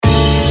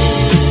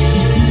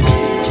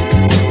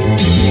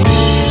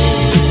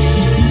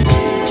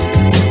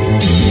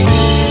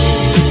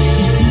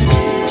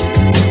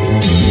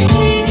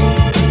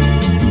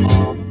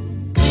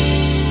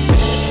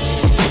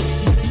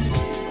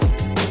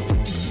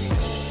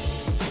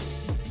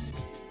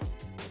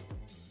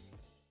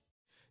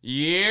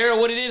Yeah,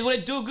 what it is, what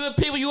it do, good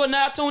people. You are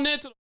now tuned in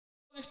to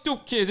the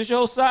Stoop Kids. This your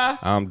host, Si.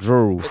 I'm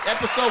Drew. It's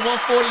episode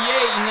 148, you know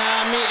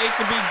what I mean? Ain't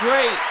to be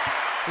great.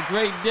 It's a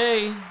great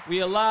day.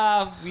 We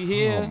alive. We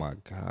here. Oh my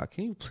God!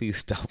 Can you please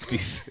stop with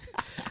these?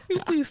 Can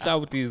you please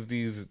stop with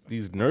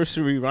these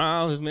nursery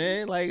rhymes,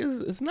 man? Like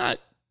it's not.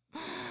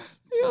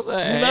 It's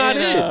Not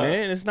it,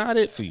 man. It's not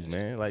it for you,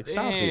 man. Like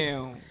stop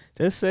it.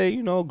 Just say,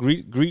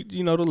 greet,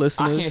 the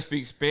listeners. I can't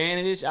speak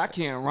Spanish. I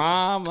can't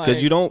rhyme.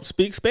 Because you don't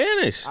speak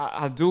Spanish.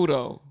 I do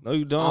though. No,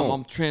 you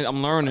don't.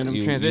 I'm learning. I'm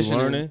transitioning. You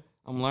learning?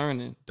 I'm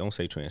learning. Don't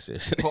say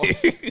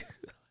transitioning.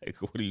 Like,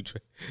 what are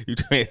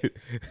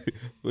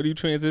what are you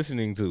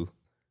transitioning to?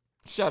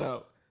 Shut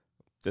up.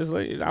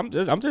 I'm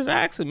just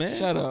asking, man.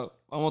 Shut up.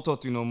 I won't talk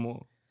to you no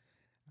more.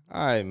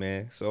 All right,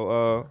 man.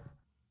 So,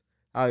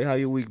 how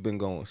your week been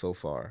going so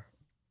far?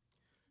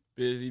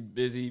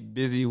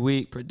 Busy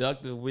week,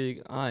 productive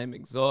week. I am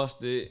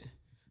exhausted,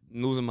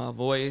 losing my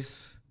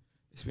voice.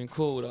 It's been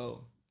cool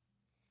though.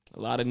 A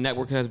lot of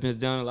network has been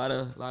done. A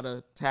lot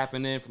of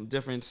tapping in from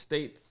different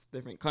states,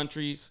 different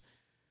countries.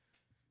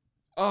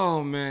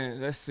 Oh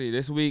man, let's see.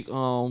 This week,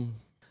 I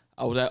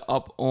was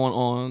up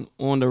on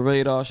the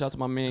radar. Shout out to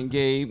my man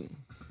Gabe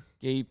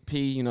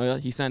P. You know,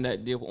 he signed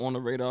that deal for On the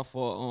Radar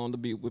for to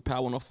be with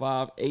Power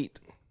 105, 8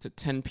 to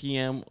 10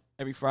 p.m.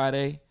 every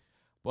Friday.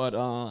 But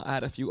I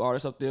had a few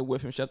artists up there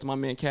with him. Shout out to my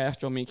man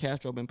Castro. Me and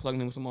Castro been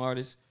plugging in with some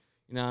artists.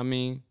 You know what I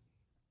mean?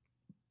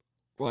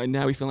 Right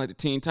now we feeling like the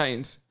Teen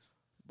Titans.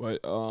 But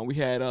we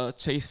had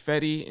Chase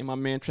Fetty and my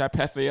man Trap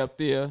Hefe up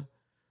there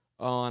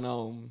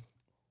on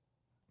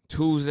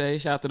Tuesday.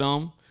 Shout out to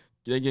them.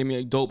 They gave me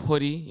a dope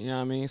hoodie. You know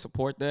what I mean?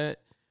 Support that.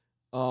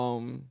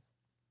 Then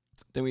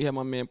we had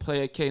my man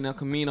Player K Now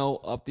Camino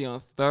up there on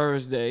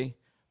Thursday.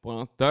 But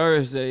on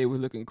Thursday, it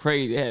was looking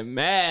crazy. They had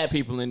mad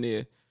people in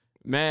there.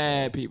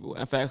 Mad people.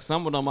 In fact,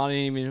 some of them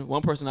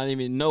one person I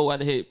didn't even know. I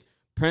had to hit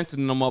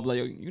printing them up like,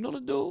 you know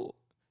the dude?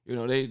 You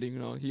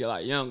know, he a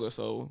lot younger,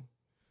 so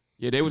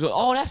yeah, they was like,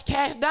 oh, that's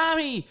Cash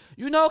Dami.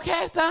 You know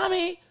Cash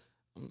Dami?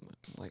 I'm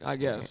like, I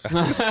guess.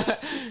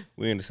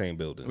 We're in the same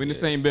building. We're in the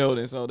same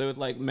building. So there was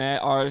like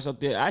mad artists up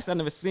there. Actually, I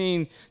never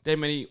seen that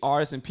many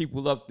artists and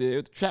people up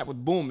there. The trap was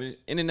booming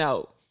in and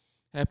out.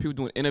 Had people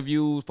doing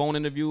interviews,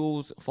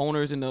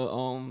 phoners in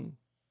the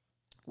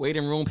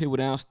waiting room, people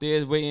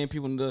downstairs waiting,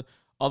 people in the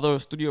other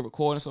studio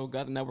recording. So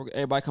got the network,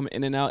 everybody coming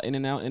in and out.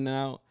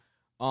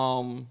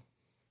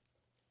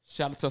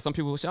 Shout out to some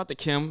people. Shout out to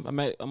Kim. I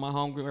met my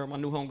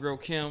new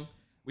homegirl Kim.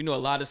 We know a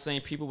lot of the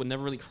same people, but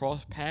never really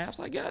crossed paths,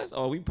 I guess.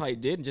 Or we probably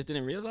did and just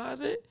didn't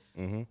realize it.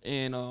 Mm-hmm.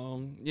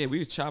 And yeah, we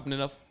was chopping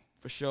it up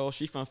for sure.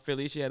 She from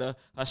Philly. She had a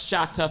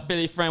shot to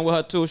Philly friend with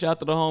her too. Shout out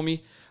to the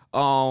homie.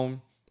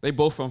 They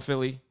both from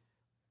Philly.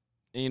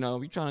 And,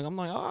 I'm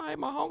like, all right,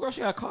 my homegirl,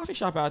 she got a coffee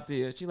shop out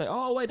there. She's like,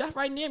 oh, wait, that's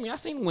right near me. I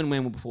seen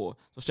Win-Win before.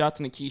 So shout out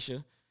to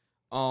Nikisha.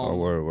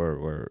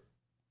 Word.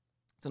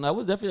 So that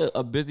was definitely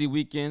a busy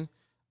weekend.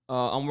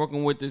 I'm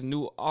working with this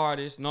new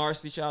artist,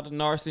 Narcy. Shout out to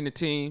Narcy and the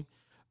team.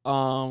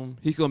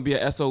 He's going to be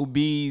at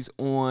SOBs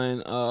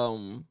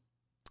on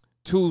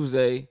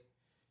Tuesday.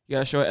 He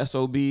got a show at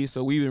SOBs.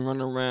 So we've been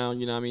running around,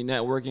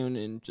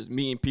 networking and just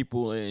meeting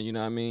people. And,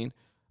 I'm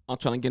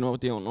trying to get him up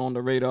there on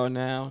the radar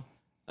now.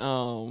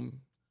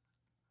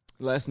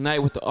 Last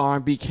night with the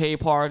R&BK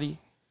party,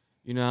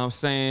 you know what I'm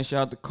saying?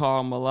 Shout out to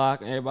Carl Malak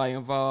and everybody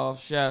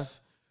involved,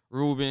 Chef,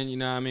 Ruben, we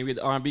had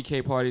the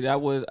R&BK party. That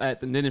was at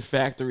the Knitting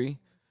Factory.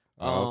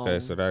 Oh, okay,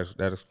 so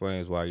that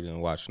explains why you didn't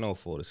watch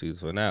Snowfall, the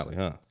season finale,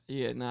 huh?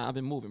 Yeah, I've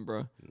been moving,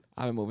 bro.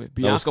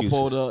 Bianca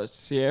pulled up,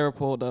 Sierra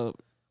pulled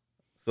up.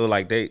 So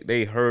like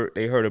they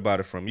heard about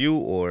it from you,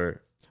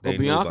 or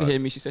Bianca hit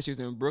me. She said she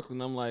was in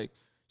Brooklyn. I'm like,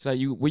 she's like,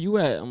 where you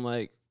at? I'm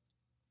like,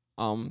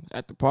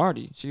 at the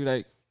party. She was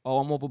like, oh,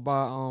 I'm over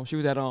by she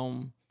was at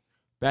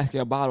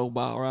Basket Bottle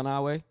by around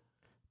our way.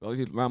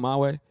 Around my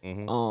way.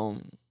 Mm-hmm.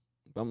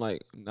 I'm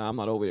like, nah, I'm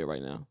not over there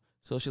right now.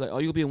 So she's like, oh,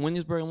 you'll be in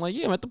Williamsburg? I'm like,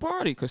 yeah, I'm at the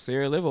party because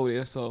Sarah live over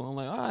there. So I'm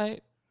like, all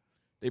right.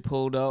 They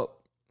pulled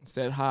up,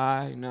 said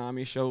hi,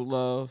 showed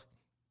love.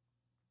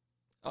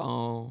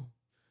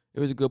 It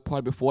was a good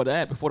party before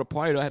that. Before the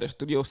party, though, I had a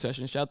studio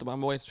session. Shout out to my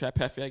boys, Trap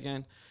Hefe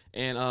again.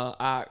 And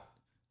I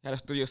had a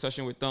studio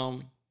session with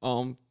them,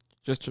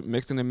 just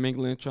mixing and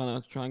mingling,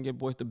 trying to get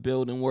boys to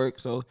build and work.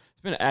 So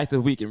it's been an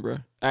active weekend, bro.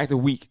 Active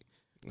week.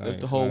 Nice,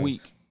 the whole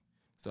week.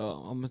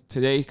 So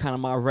today kind of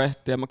my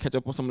rest day. I'm gonna catch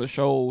up on some of the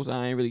shows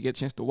I ain't really get a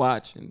chance to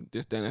watch, and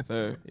this, that, and the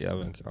third. Yeah,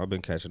 I've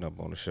been catching up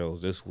on the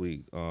shows this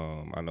week.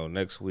 I know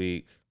next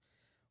week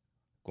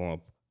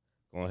going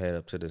head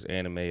up to this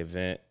anime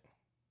event.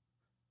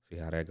 See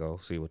how that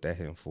goes. See what that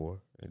hitting for,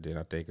 and then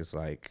I think it's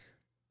like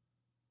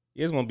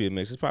it's gonna be a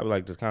mix. It's probably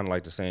like kind of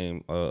like the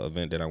same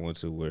event that I went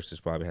to, where it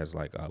just probably has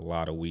like a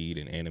lot of weed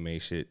and anime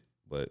shit.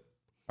 But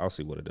I'll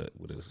see what it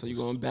is. So you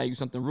gonna bag you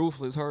something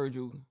ruthless? Heard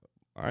you.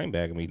 I ain't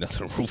bagging me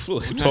nothing ruthless.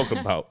 What you talking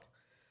about?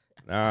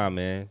 Nah,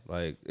 man.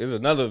 Like, it's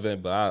another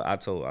event, but I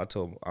told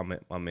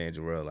my man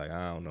Jarrell, like,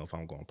 I don't know if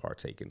I'm gonna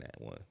partake in that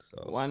one.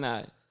 So why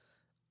not?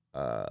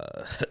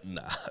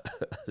 Nah.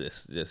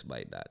 Just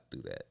might not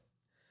do that.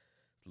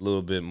 It's a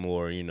little bit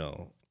more,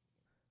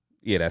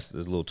 yeah, that's a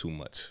little too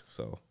much.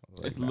 So I was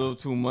like, It's a little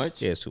too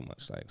much. Yeah, it's too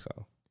much. Like, so,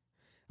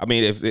 I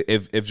mean, if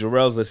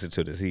Jarrell's listened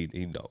to this, he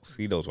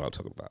knows what I'm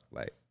talking about.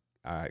 Like,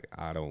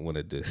 I don't want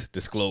to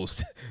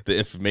disclose the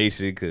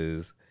information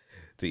because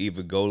to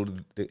even go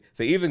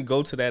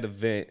to that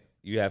event,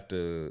 you have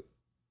to,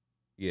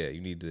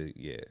 you need to,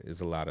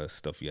 there's a lot of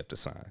stuff you have to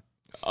sign.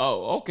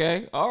 Oh,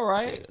 okay, all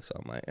right. Yeah,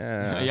 so I'm like,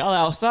 y'all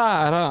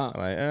outside, huh?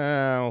 I'm like,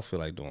 I don't feel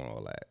like doing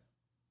all that.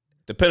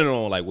 Depending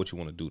on like what you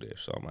want to do there.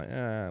 So I'm like,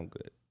 I'm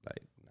good.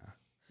 Like, nah.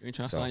 You ain't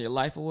trying to sign your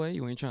life away.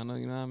 You ain't trying to,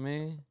 you know what I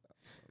mean?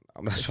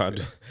 I'm not trying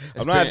to.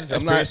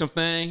 I'm not some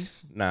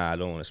things. Nah, I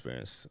don't want to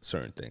experience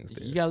certain things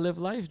there. You gotta live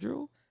life,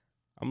 Drew.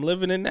 I'm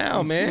living it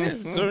now, man.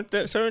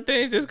 certain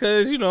things just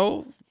because, you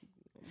know,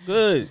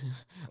 good.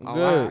 I'm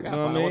good. I you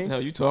know what I mean? What the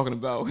hell you talking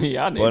about?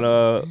 Y'all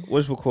but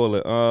what's we call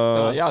it?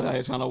 y'all out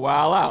here trying to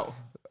wild out.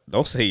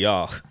 Don't say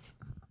y'all.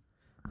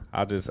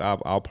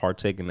 I'll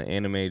partake in the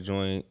anime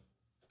joint.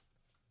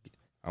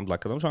 I'm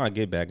like, cause I'm trying to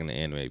get back in the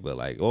anime, but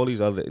like all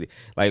these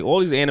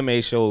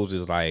anime shows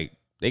is like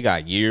they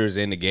got years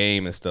in the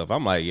game and stuff.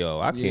 I'm like, yo,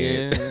 I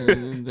can't. Yeah,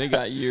 they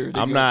got years.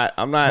 I'm not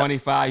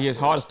 25 years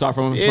hard to start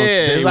from. Yeah,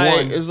 day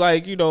one. It's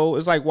like, you know,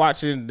 it's like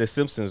watching The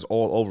Simpsons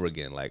all over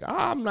again. Like,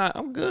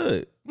 I'm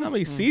good. You know how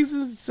many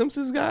seasons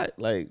Simpsons got?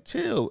 Like,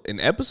 chill. In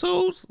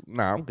episodes?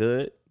 Nah, I'm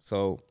good.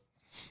 So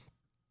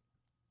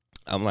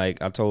I'm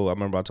like, I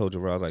remember I told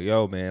you, I was like,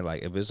 yo, man,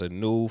 like if it's a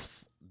new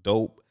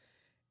dope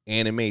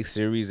anime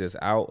series that's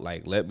out,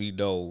 like let me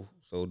know.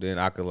 So then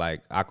I could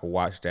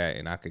watch that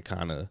and I could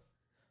kind of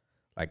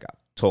like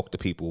talk to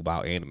people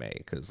about anime.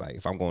 Cause like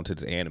if I'm going to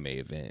the anime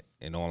event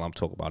and all I'm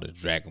talking about is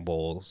Dragon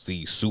Ball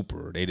Z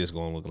Super, they just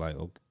gonna look like,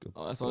 oh,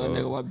 that's all that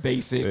nigga was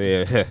basic.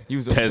 Yeah, he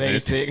was a peasant.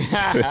 Basic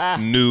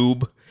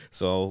noob.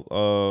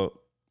 So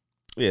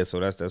so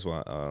that's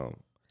why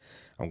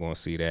I'm gonna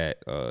see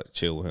that,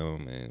 chill with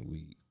him, and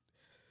we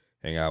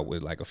hang out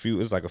with like a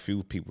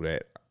few people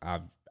that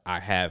I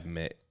have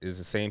met. It's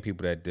the same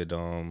people that did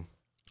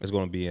it's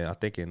gonna be I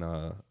think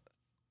on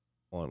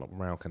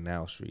around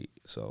Canal Street.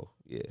 So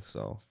yeah,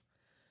 so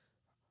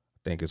I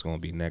think it's gonna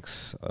be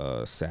next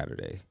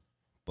Saturday.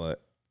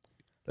 But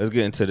let's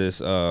get into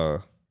this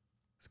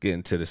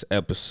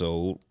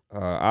episode.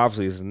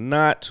 Obviously it's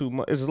not too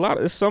much.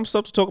 It's some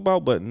stuff to talk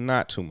about, but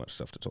not too much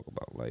stuff to talk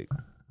about. Like,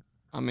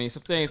 I mean,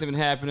 some things have been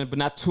happening, but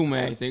not too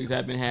many things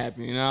have been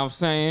happening. You know what I'm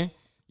saying?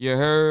 You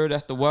heard?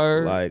 That's the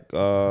word. Like,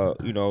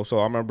 you know, so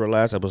I remember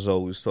last episode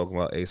we was talking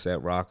about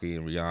A$AP Rocky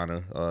and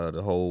Rihanna.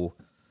 The whole,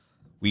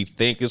 we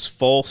think it's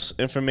false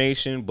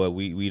information, but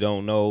we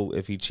don't know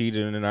if he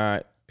cheated or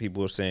not.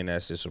 People are saying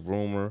that's just a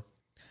rumor.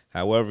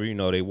 However, you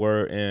know, they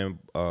were in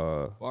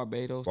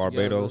Barbados,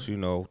 together. You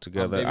know,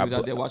 together. I was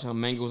out there watching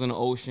mangoes in the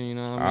ocean. You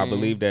know what I mean? I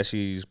believe that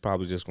she's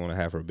probably just going to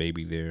have her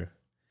baby there.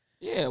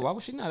 Yeah, why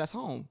would she not? That's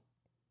home.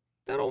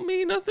 That don't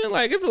mean nothing.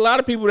 Like, it's a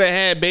lot of people that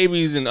had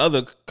babies in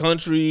other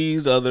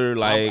countries,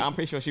 like. I'm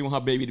pretty sure she want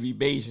her baby to be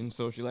Bayesian,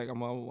 so she like, I'm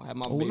gonna have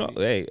my baby. No.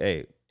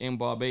 Hey. In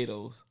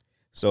Barbados.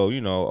 So, you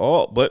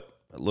know, but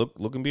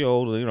look and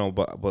behold, you know,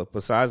 but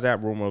besides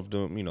that rumor of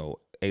them, you know,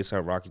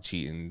 A$AP Rocky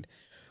cheating,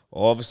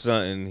 all of a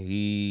sudden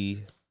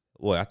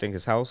I think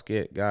his house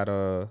got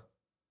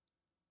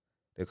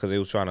because they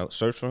was trying to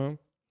search for him.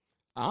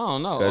 I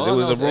don't know. Because it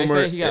was a rumor.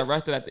 They say he got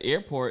arrested at the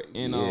airport.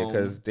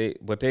 Because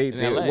it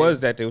was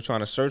that they were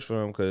trying to search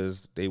for him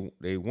because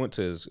they went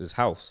to his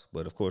house,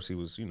 but of course he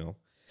was, you know,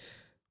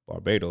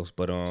 Barbados.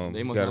 But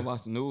they must not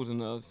watch the news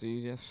and see.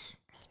 Yes.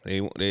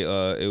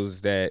 It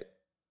was that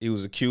he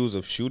was accused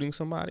of shooting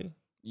somebody.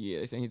 Yeah,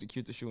 they say he's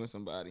accused of shooting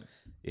somebody.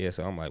 Yeah,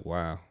 so I'm like,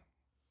 wow.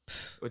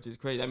 Which is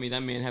crazy. I mean,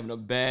 that man having a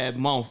bad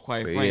month,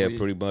 quite frankly. Yeah,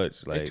 pretty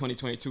much. Like, it's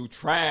 2022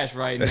 trash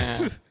right now.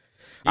 Yeah.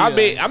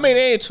 I mean, it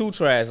ain't too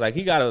trash. Like,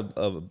 he got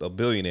a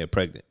billionaire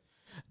pregnant.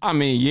 I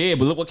mean, yeah,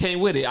 but look what came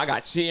with it. I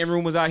got cheating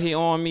rumors out here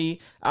on me.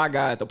 I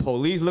got the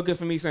police looking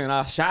for me saying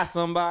I shot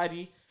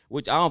somebody,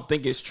 which I don't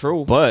think is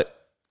true. But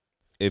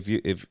if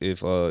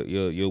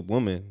your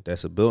woman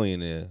that's a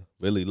billionaire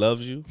really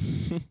loves you,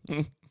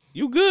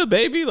 you good,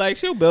 baby. Like,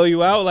 she'll bail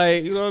you out.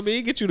 Like, you know what I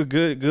mean? Get you the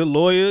good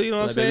lawyer. You know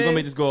what I'm saying? We're gonna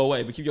make this go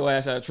away, but keep your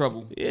ass out of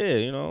trouble. Yeah,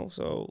 you know.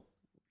 So.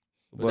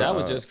 But that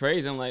was just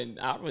crazy. I'm like,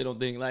 I really don't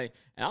think like,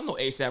 and I'm no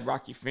A$AP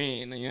Rocky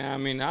fan. You know what I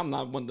mean? I'm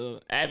not one to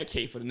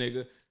advocate for the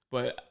nigga,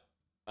 but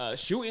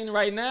shooting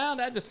right now,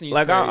 that just seems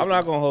like crazy. I'm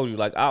not gonna hold you.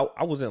 Like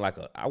I wasn't like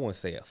I wouldn't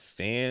say a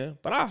fan,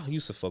 but I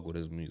used to fuck with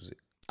his music.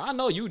 I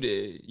know you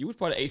did. You was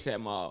part of A$AP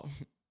Mob.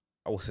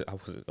 I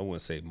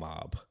wouldn't say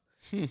mob,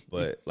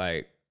 but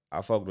like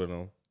I fucked with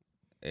him,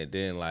 and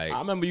then like I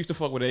remember you used to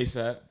fuck with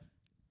A$AP.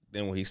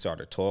 Then when he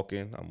started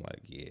talking, I'm like,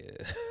 yeah.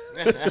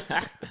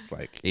 It's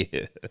like,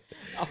 yeah.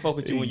 I fuck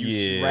with you when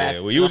you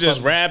rap. When you were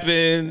just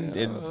rapping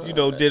and, you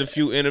know, did a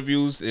few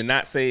interviews and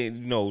not saying,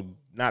 you know,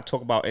 not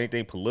talk about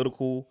anything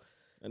political.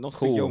 And don't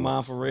speak your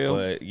mind for real.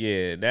 But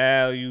yeah,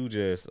 now you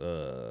just,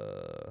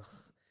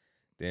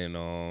 then,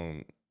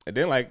 and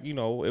then like, you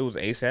know, it was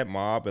A$AP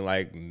Mob and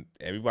like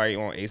everybody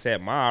on A$AP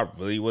Mob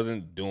really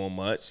wasn't doing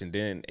much. And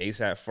then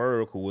A$AP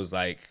Ferg, who was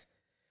like,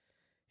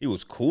 he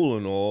was cool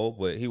and all,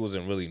 but he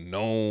wasn't really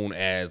known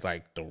as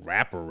like the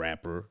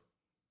rapper.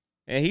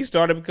 And he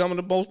started becoming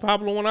the most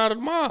popular one out of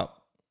the mob,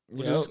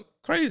 which is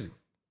crazy.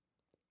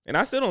 And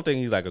I still don't think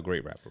he's like a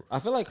great rapper. I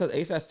feel like because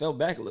ASAP fell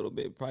back a little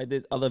bit, probably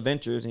did other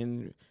ventures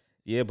and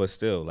yeah, but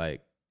still,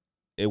 like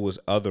it was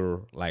other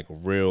like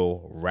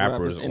real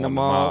rappers in the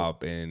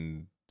mob,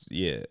 and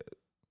yeah,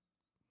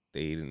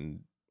 they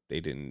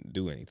didn't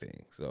do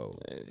anything. So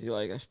you're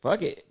like,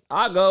 fuck it,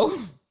 I'll go.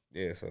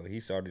 Yeah, so he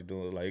started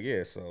doing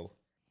so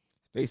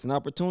space and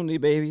opportunity,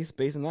 baby,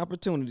 space and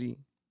opportunity.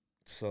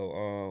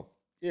 So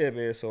yeah,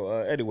 man. So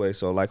anyway,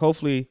 so like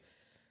hopefully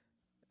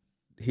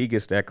he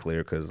gets that clear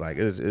because like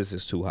it's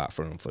just too hot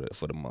for him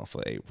for the month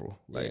of April.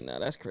 Like, yeah,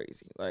 that's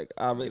crazy. Like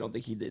I really don't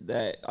think he did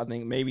that. I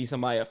think maybe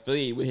somebody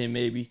affiliated with him,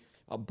 maybe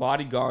a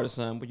bodyguard or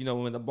something. But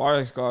when the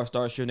bodyguard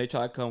starts shooting, they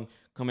try to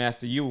come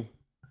after you.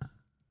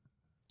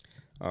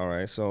 All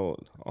right, so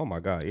oh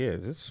my God, yeah,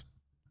 this.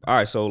 All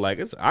right, so like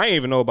I didn't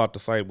even know about the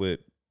fight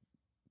with.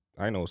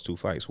 I know it's 2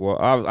 fights. Well,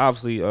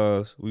 obviously,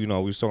 we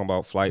was talking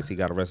about flights. He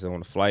got arrested on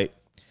the flight.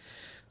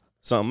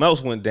 Something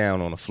else went down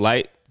on the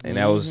flight, and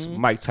that was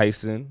Mike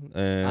Tyson.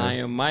 And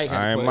Iron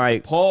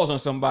Mike pause on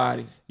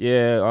somebody.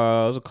 Yeah, it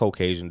was a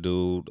Caucasian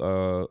dude.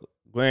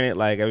 Granted,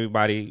 like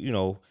everybody,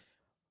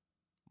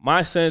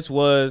 my sense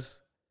was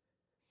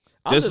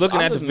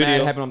looking at the video.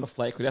 Mad happened on the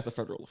flight because that's a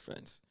federal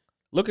offense.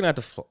 Looking at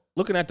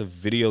the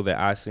video that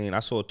I seen,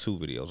 I saw 2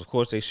 videos. Of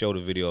course, they showed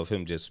a video of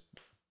him just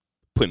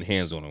putting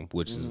hands on him,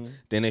 which is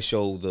then they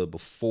show the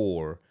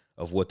before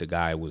of what the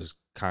guy was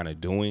kind of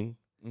doing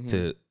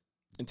to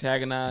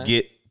antagonize,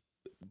 get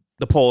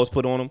the paws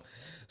put on him.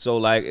 So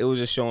like it was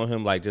just showing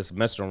him like just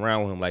messing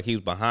around with him, like he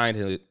was behind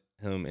him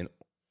in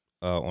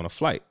on a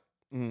flight.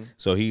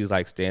 So he's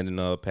like standing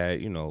up at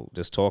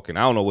just talking.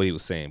 I don't know what he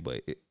was saying,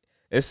 but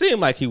it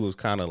seemed like he was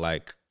kind of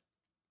like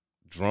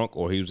drunk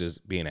or he was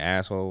just being an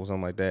asshole or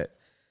something like that.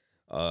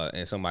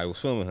 And somebody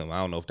was filming him. I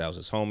don't know if that was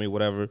his homie,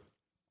 whatever.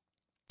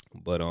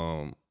 But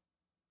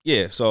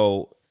yeah,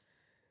 so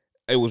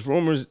it was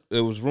rumored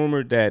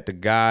that the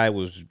guy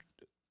was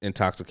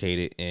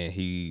intoxicated and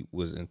he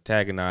was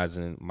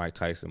antagonizing Mike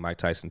Tyson. Mike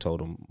Tyson told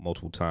him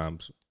multiple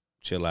times,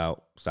 chill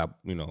out, stop,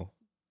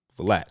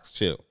 relax,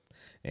 chill.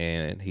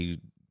 And he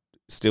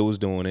still was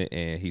doing it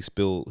and he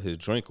spilled his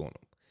drink on him.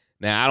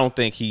 Now I don't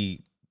think it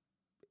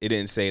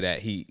didn't say that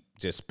he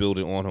just spilled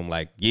it on him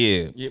like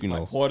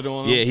poured it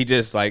on him. Yeah, he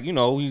just like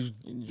he's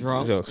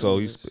drunk. So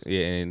he's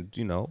and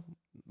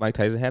Mike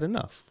Tyson had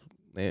enough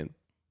and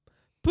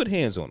put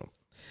hands on him,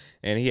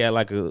 and he had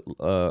like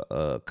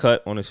a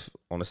cut on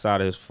the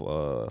side of his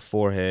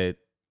forehead,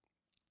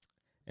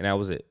 and that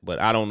was it. But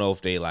I don't know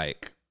if they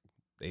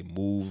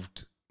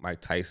moved Mike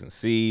Tyson's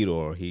seat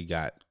or he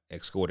got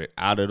escorted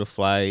out of the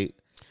flight.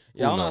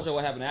 Yeah, I'm not sure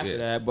what happened after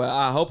that, but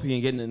I hope he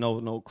ain't getting into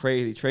no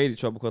crazy trading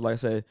trouble because, like I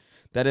said,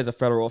 that is a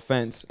federal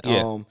offense.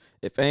 Yeah.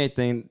 If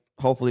anything,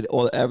 hopefully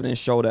all the evidence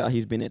showed that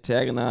he's been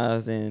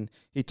antagonized and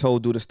he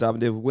told dude to stop.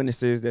 There were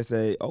witnesses that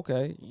say,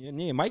 okay,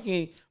 yeah, Mike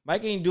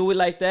ain't do it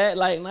like that.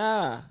 Like,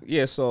 nah.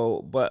 Yeah,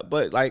 so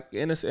but like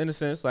in a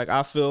sense, like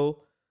I feel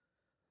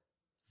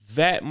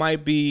that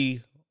might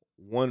be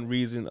one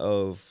reason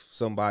of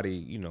somebody,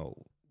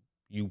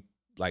 you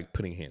like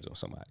putting hands on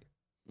somebody.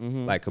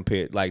 Like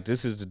compared, like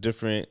this is a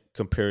different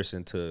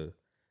comparison to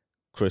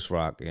Chris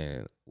Rock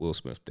and Will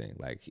Smith thing.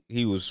 Like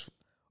he was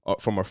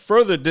from a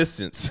further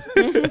distance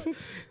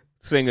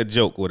saying a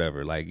joke,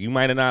 whatever. Like you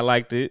might have not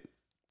liked it.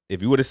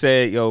 If you would have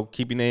said, "Yo,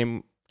 keep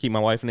my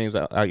wife's names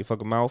out your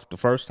fucking mouth" the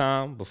first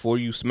time before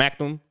you smacked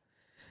him,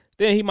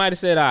 then he might have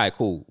said, "All right,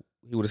 cool."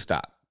 He would have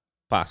stopped,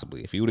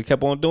 possibly. If he would have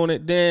kept on doing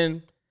it,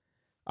 then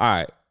all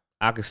right,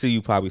 I could see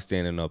you probably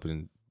standing up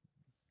and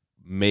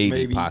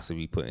maybe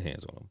possibly putting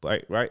hands on him,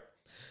 right?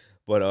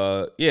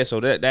 But yeah, so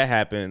that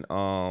happened.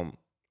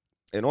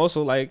 And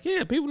also like,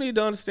 yeah, people need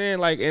to understand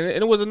like, and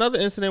it was another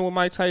incident with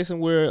Mike Tyson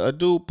where a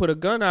dude put a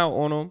gun out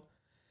on him,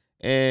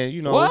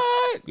 and what?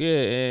 Yeah,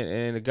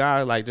 and the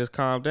guy like just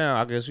calmed down.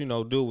 I guess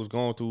dude was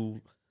going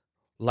through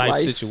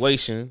life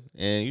situation,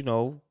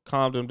 and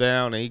calmed him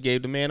down, and he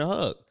gave the man a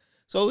hug.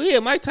 So yeah,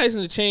 Mike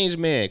Tyson's a changed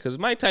man because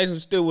Mike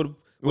Tyson still would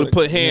have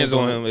put hands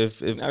on him if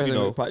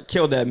probably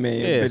killed that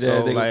man. Yeah,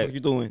 so like, what are you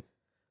doing?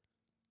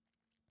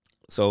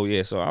 So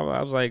yeah, so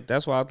I was like,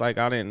 that's why I was like,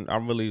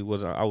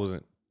 I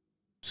wasn't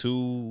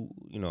too,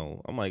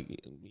 I'm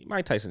like,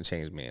 Mike Tyson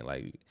changed man.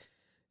 Like,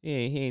 he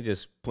ain't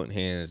just putting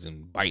hands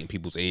and biting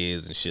people's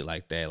ears and shit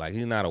like that. Like,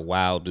 he's not a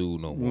wild dude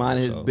no more.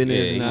 Mind his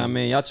business,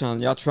 man. Y'all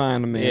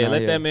trying to, man. Yeah,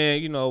 let that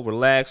man,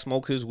 relax,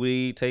 smoke his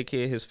weed, take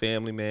care of his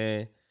family,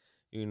 man.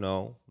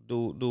 Do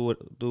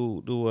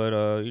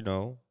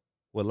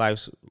what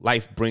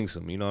life brings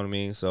him. You know what I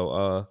mean?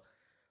 So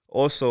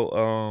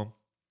also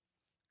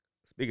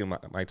speaking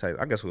of Mike Tyson,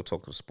 I guess we'll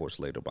talk to sports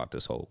later about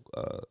this whole.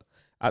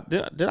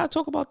 Did I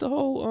talk about the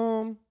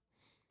whole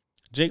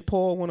Jake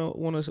Paul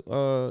want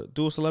to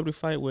do a celebrity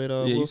fight with yeah,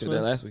 Will you Smith? said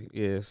that last week.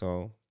 Yeah,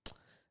 so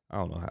I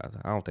don't know how.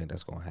 I don't think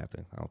that's gonna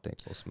happen. I don't think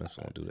Will Smith's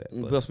gonna do that.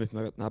 Will Smith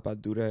not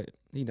about to do that.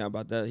 He not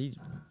about that. He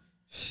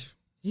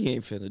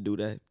ain't finna do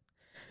that.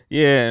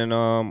 Yeah, and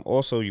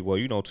also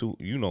you know too,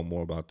 you know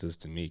more about this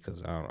than me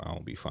because I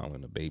don't be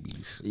following the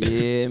babies.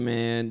 Yeah,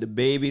 man. The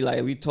baby,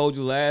 like we told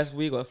you last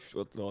week or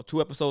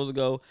 2 episodes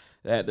ago,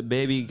 that the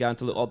baby got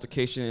into the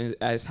altercation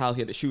at his house.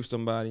 He had to shoot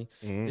somebody.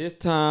 Mhm. This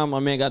time, my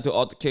man got into an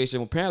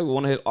altercation. Apparently,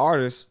 one of his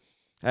artists,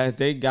 as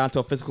they got into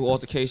a physical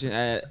altercation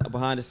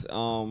behind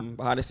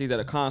the scenes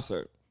at a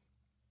concert.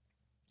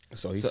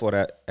 So he So fought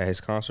at his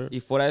concert. he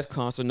fought at his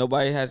concert.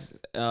 Nobody has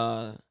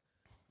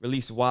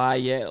released why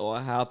yet or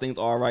how things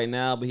are right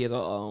now, but he has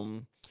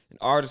an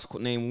artist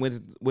named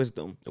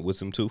Wisdom.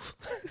 Wisdom tooth.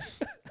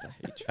 I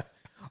hate you.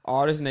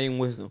 Artist named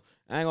Wisdom.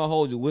 I ain't gonna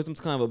hold you. Wisdom's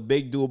kind of a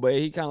big dude, but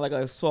he kind of like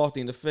a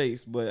softy in the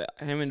face. But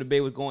him and the baby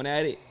was going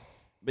at it.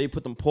 Baby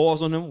put them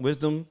paws on him.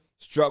 Wisdom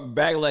struck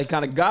back, like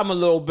kind of got him a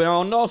little bit. I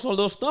don't know, so a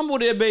little stumble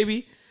there,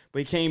 baby. But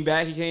he came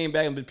back,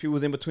 and the pew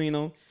was in between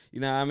them. You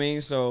know what I mean?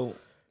 So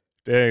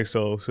Dang.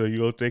 So you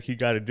don't think he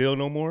got a deal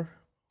no more?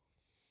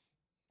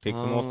 Take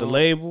him off the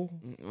label,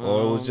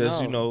 or it was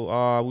just we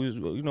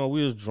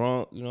was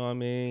drunk. You know what I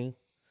mean?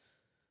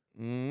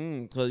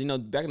 Because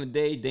back in the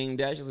day, Dame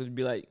Dash used to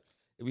be like,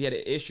 if we had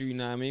an issue, you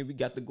know what I mean, we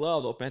got the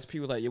gloves. Or fancy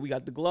people like, yeah, we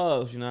got the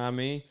gloves, you know what I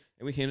mean,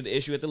 and we handled the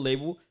issue at the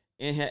label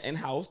in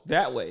house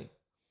that way.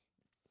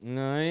 You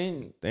know what I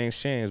mean?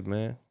 Things changed,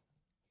 man.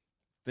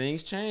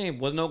 Things changed.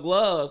 Wasn't no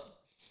gloves,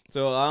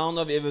 so I don't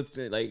know if it's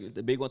like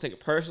the big one take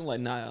it personal.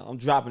 Like, nah, I'm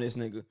dropping this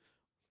nigga.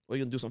 Or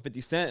you gonna do some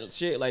 50 Cent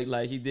shit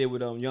like he did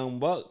with Young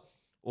Buck,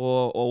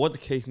 or what the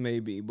case may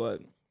be,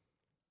 but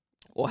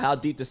or how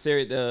deep the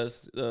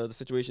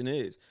situation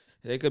is.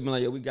 They could be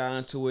like, yo, we got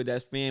into it.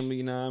 That's family,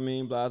 you know what I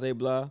mean? Blah, blah,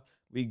 blah.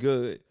 We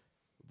good.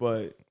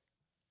 But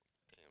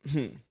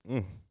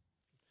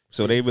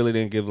So they really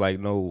didn't give like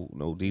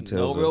no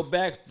details. no real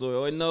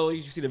backstory. Or no,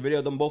 you see the video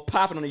of them both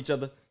popping on each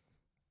other.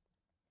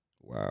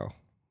 Wow,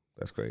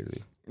 that's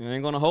crazy. I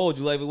ain't gonna hold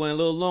you. Like, if it went a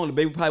little long, the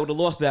baby probably would have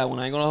lost that one.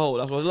 I ain't gonna hold.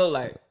 That's what it looked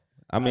like.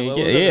 I mean,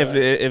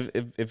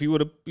 if he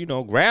would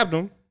have grabbed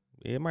him,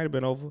 it might have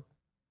been over.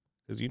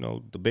 Because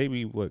the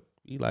baby,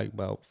 he like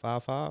about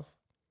 5'5".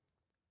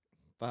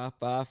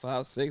 5'5",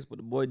 5'6", but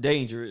the boy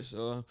dangerous.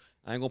 So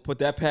I ain't gonna put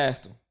that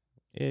past him.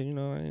 Yeah,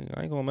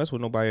 I ain't gonna mess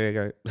with nobody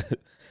that got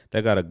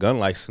that got a gun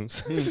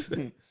license.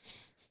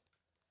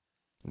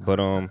 But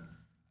all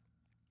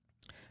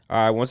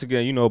right. Once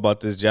again, about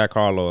this Jack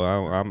Harlow.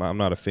 I'm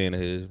not a fan of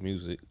his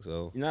music.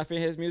 So You're not a fan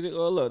of his music?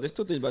 Oh, look, there's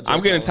two things about Jack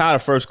I'm getting Harlow. tired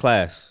of First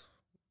Class.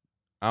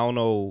 I don't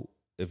know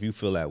if you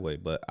feel that way,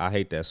 but I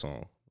hate that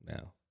song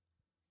now.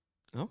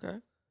 Okay.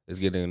 It's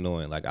getting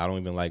annoying. Like, I don't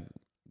even like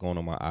going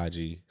on my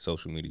IG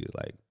social media.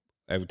 Like,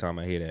 every time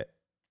I hear that,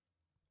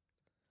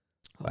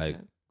 like,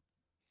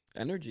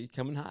 energy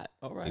coming hot.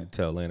 All right. you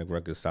tell Atlantic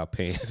Records stop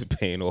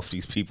paying off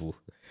these people.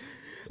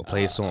 Go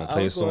play a song.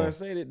 Play a song. I was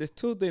going to say that there's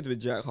two things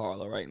with Jack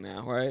Harlow right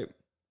now, right?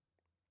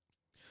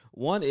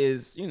 One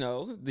is,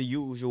 the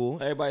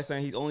usual. Everybody's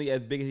saying he's only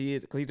as big as he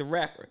is because he's a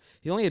rapper.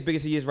 He's only as big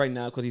as he is right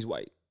now because he's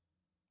white.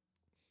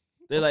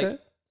 They're like,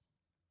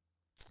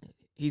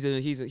 he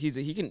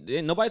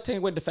can. Nobody's taking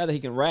away the fact that he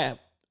can rap.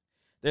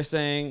 They're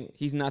saying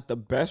he's not the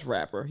best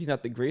rapper. He's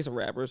not the greatest of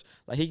rappers.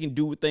 Like, he can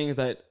do things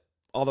that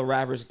all the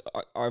rappers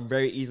are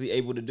very easily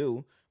able to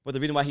do. But the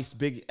reason why he's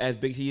as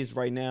big as he is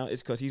right now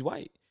is because he's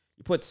white.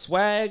 You put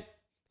swag,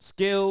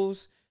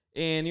 skills,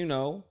 and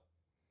your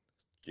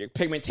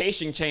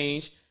pigmentation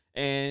change,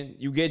 and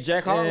you get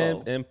Jack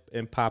Harlow.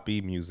 And poppy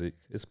music.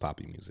 It's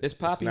poppy music. It's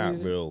poppy music.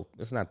 music. Real.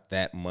 It's not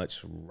that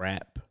much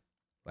rap.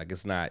 Like,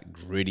 it's not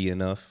gritty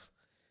enough.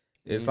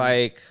 It's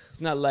like it's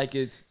not like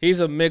it's.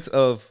 He's a mix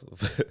of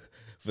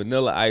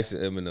Vanilla Ice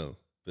and Eminem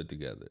put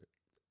together.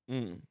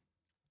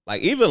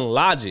 Like, even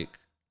Logic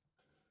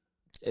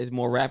is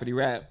more rapidy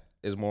rap.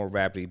 Is more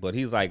rapidy, but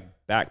he's like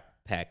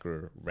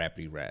backpacker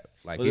rapidy rap.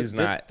 Like, he's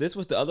not. This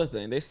was the other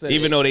thing they said.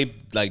 Even though they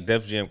like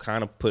Def Jam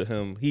kind of put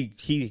him,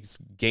 he's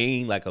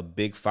gained like a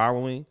big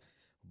following,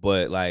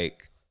 but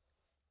like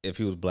if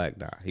he was black,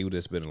 nah, he would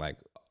have been like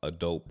a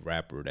dope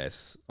rapper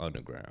that's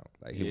underground.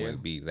 Like, he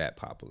wouldn't be that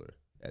popular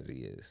as he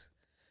is.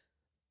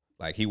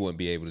 Like, he wouldn't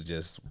be able to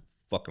just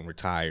fucking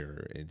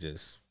retire and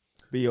just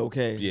be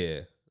okay.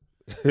 Yeah.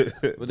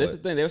 But that's the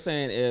thing. They were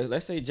saying is,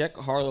 let's say Jack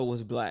Harlow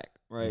was black,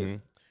 right? Mm-hmm.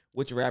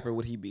 Which rapper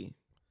would he be?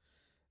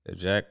 If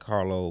Jack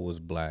Harlow was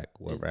black,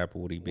 what rapper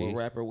would he be? What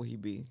rapper would he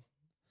be?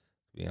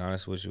 To be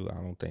honest with you, I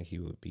don't think he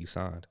would be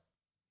signed.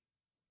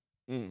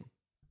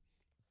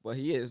 But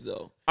he is,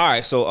 though. All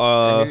right,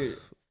 so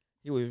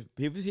he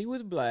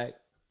was black.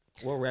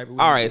 What rapper?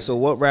 All right, so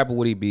what rapper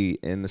would he be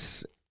in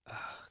this?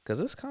 Because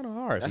it's kind of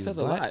hard. That says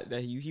a lot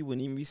that he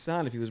wouldn't even be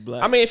signed if he was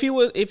black. I mean, if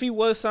he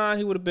was signed,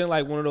 he would have been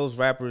like one of those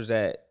rappers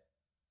that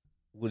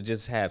would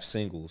just have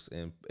singles,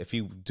 and if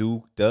he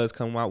does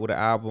come out with an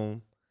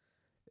album,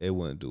 it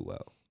wouldn't do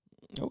well.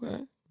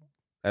 Okay,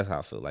 that's how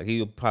I feel. Like,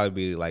 he'll probably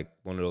be like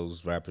one of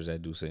those rappers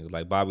that do singles,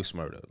 like Bobby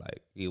Shmurda.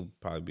 Like, he'll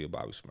probably be a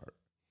Bobby Shmurda,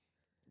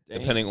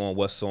 depending on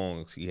what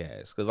songs he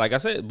has. Because, like I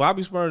said,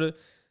 Bobby Shmurda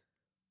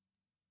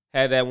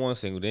had that one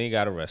single, then he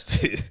got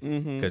arrested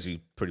because he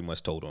pretty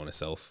much told on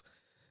himself.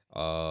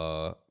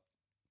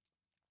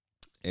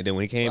 And then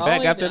when he came I back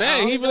don't after even- I that,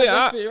 don't he even really. know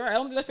if that's fair, right? I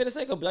don't think that's fair to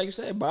say. 'Cause like you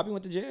said, Bobby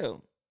went to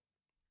jail.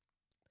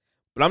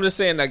 But I'm just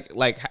saying,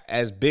 like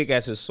as big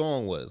as his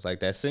song was, like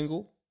that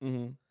single,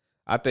 Mm-hmm.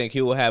 I think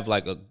he will have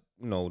like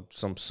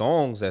some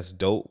songs that's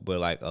dope, but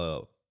like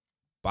a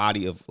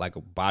body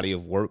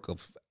of work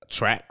of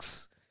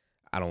tracks,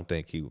 I don't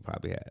think he would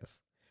probably have.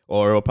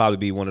 Or it'll probably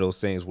be one of those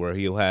things where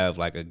he'll have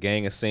like a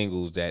gang of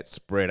singles that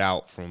spread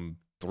out from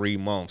 3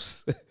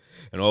 months,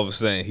 and all of a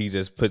sudden he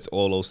just puts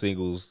all those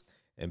singles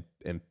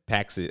and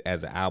packs it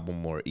as an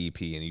album or EP,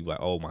 and you like,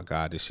 oh my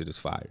god, this shit is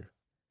fire.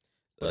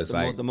 But it's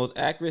like The most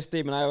accurate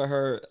statement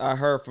I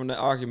heard from the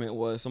argument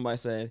was somebody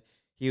said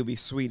he would be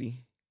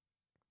Sweetie.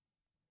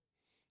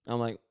 I'm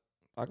like,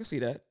 I can see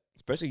that,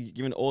 especially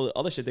given all the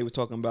other shit they were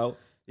talking about.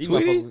 These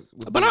Sweetie, motherfuckers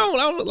would but be- I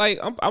don't like.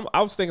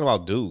 I was thinking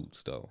about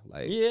dudes though.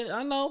 Like, Yeah,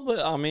 I know, but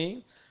I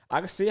mean, I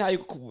can see how you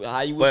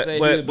would But- say if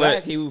but- he was black,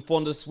 but- he would fall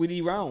into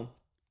Sweetie realm.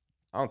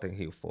 I don't think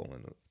he would fall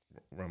in the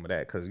realm of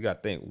that because you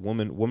got to think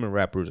women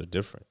rappers are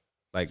different.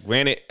 Like,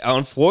 granted,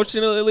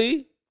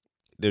 unfortunately,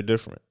 they're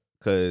different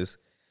because,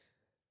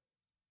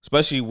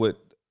 especially with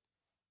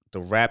the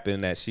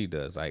rapping that she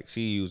does, like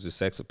she uses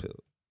sex appeal.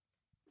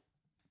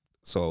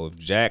 So if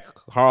Jack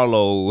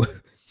Harlow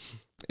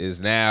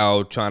is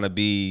now trying to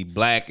be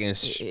black and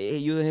He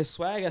using his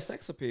swag as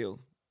sex appeal.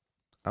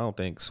 I don't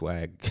think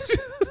swag.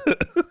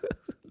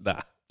 Nah.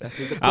 That's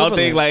his I don't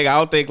think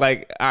equivalent.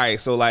 like all right,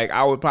 so like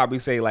I would probably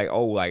say like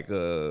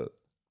a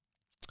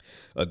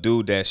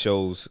dude that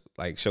shows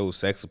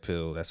sex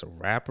appeal that's a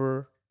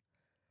rapper.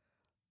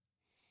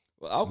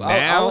 Well, I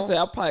Now- would say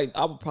I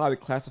would probably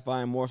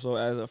classify him more so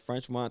as a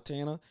French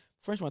Montana.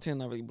 French Montana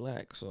not really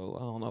black, so I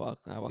don't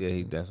know. Yeah,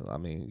 he definitely. I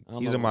mean, I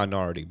don't he's a know.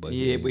 minority, but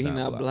yeah, but he's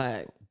not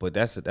black. But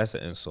that's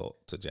an insult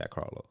to Jack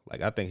Harlow.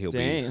 Like I think he'll be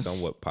Damn.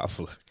 somewhat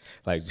popular.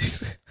 Like,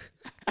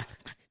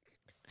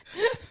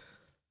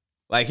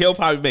 like he'll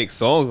probably make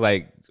songs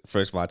like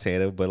French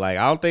Montana, but like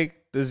I don't think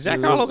does Jack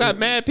Harlow got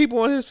mad people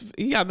on his.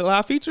 He got a lot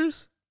of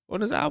features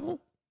on his album.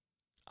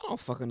 I don't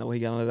fucking know what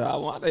he got on his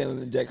album. I didn't know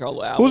the Jack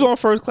Harlow album. Who's on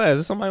First Class?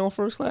 Is somebody on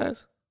First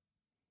Class?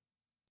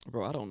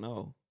 Bro, I don't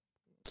know.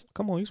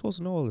 Come on, you're supposed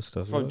to know all this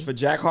stuff. For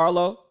Jack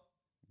Harlow?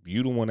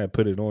 You the one that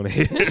put it on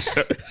here,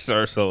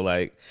 sir. So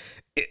like,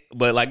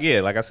 but like,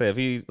 yeah, like I said, if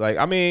he like,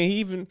 I mean,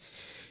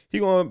 he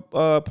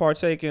gonna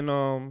partake in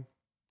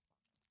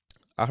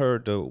I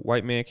heard the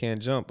White Man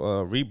Can't Jump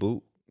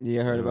reboot.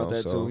 Yeah, I heard You about know,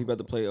 that so- too. He about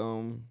to play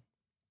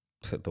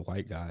The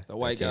white guy. The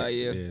white That guy,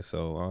 can't- yeah.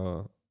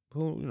 So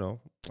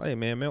hey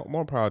man,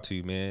 more power to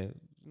you, man.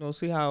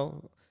 See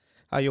how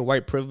your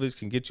white privilege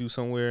can get you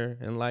somewhere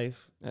in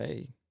life.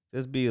 hey.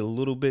 Just be have a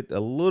little bit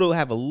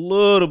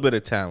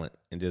of talent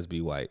and just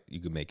be white. You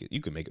can make it. You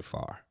can make it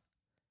far.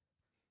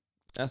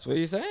 That's what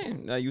you're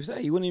saying. Like you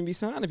say he wouldn't even be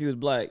signed if he was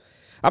black.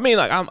 I mean,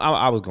 like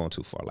I was going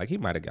too far. Like he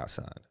might have got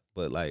signed,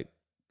 but like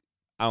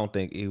I don't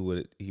think he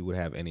would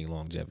have any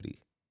longevity.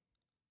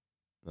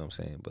 You know what I'm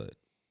saying? But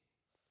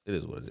it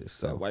is what it is.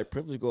 So So white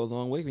privilege goes a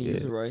long way when you Yeah.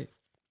 use it right.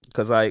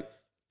 because like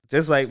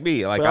just like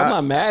me, like But I'm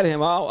not mad at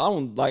him. I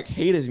don't like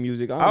hate his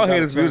music. I don't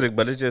hate his music,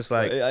 but it's just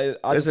like I just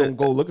it's a- don't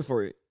go looking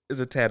for it. it's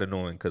a tad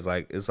annoying because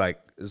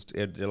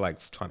they're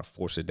like trying to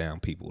force it down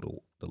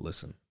people to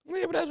listen.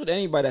 Yeah, but that's what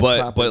anybody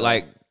that's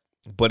popular.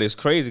 But it's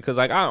crazy because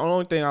like the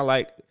only thing I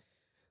like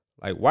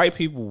white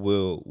people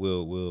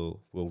will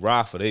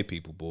ride for their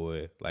people,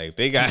 boy. Like if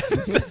they got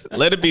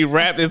let it be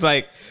rapped, it's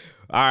like,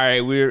 all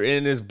right, we're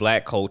in this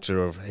black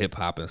culture of hip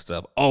hop and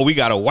stuff. Oh, we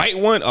got a white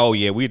one. Oh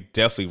yeah, we're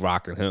definitely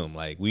rocking him.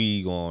 Like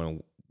we gonna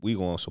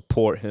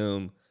support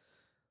him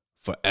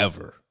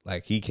forever.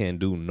 Like he can't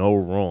do no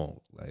wrong.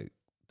 Like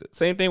the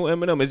same thing with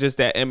Eminem. It's just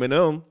that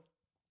Eminem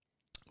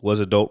was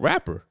a dope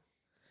rapper.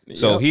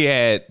 So Yep. he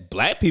had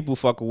black people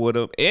fucking with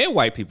him and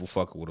white people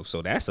fucking with him.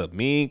 So that's a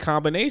mean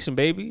combination,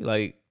 baby.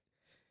 Like,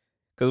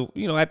 cause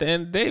at the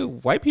end of the day,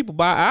 white people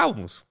buy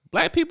albums.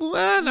 Black people,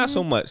 not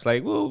so much.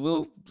 Like,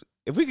 we'll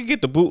if we could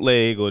get the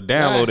bootleg or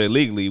download it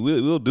legally,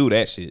 we'll do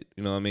that shit.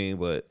 You know what I mean?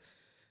 But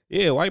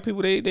yeah, white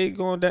people they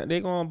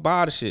gonna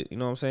buy the shit. You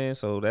know what I'm saying?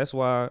 So that's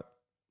why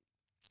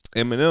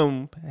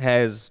Eminem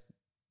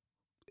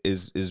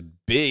is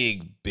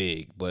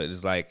big, but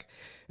it's like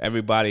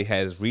everybody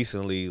has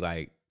recently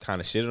like kind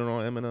of shitting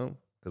on Eminem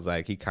because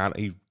like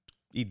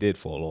he did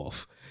fall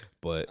off,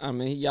 but I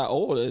mean, he got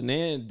older. And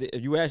then,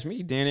 if you ask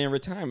me, Dan in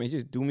retirement, he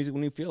just do music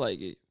when he feel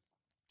like it.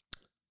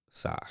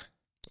 sigh.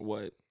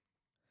 What?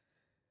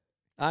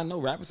 I know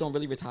rappers don't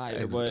really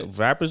retire, but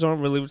Rappers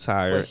don't really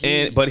retire,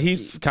 But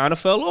he kind of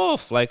fell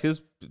off. Like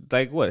his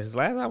last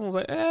album was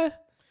like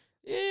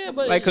yeah,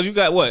 but like because you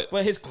got what?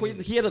 But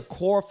he had a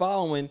core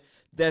following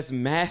that's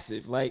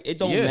massive. Like it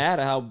don't Yeah.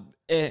 matter how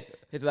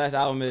his last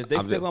album is. They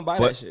I'm still just- gonna buy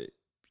but- that shit.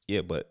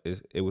 Yeah, but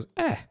it was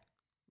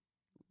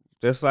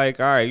just like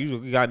all right.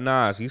 You got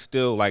Nas. He's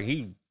still like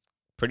he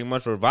pretty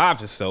much revived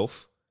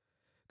himself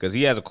because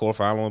he has a core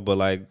following, but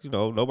like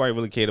nobody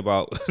really cared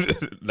about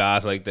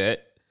Nas like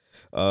that.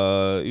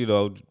 I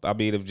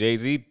mean, if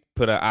Jay-Z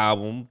put an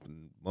album,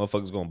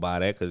 motherfuckers gonna buy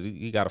that because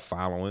he got a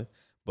following.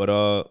 But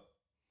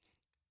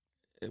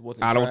It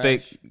wasn't. I don't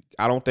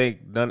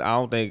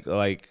trash. think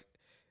like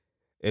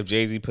if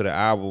Jay-Z put an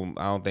album,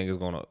 I don't think it's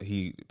gonna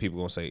people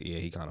gonna say, yeah,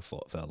 he kind of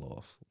fell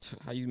off.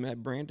 How you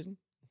met Brandon?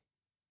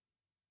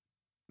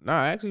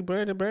 Nah, actually,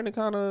 Brandon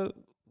kind of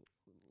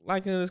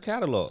liking his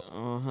catalog.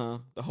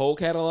 The whole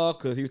catalog,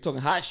 because he was talking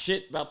hot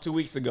shit about 2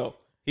 weeks ago.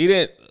 He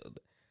didn't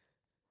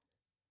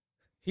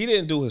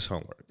do his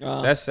homework.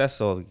 That's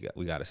all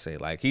we got to say.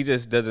 Like, he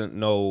just doesn't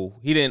know.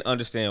 He didn't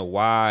understand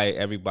why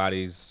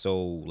everybody's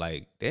so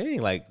like, dang,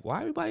 like,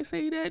 why everybody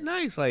say he that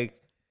nice? Like,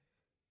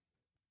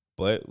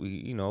 but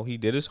he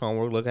did his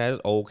homework. Look at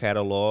his old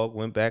catalog.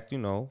 Went back,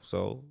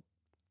 so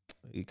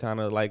he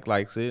kind of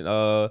likes it.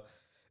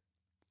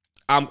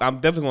 I'm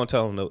definitely gonna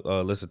tell him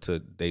to listen to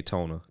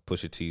Daytona,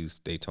 Pusha T's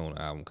Daytona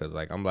album, because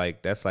I'm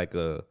like, that's like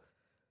a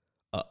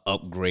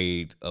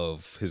upgrade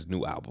of his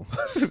new album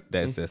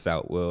that's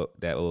out. Well,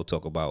 that we'll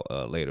talk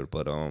about later.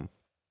 But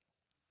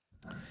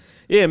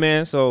yeah,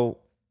 man. So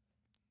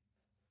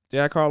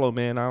Jack Harlow,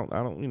 man, I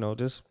don't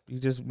he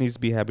just needs to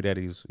be happy that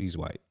he's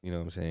white. You know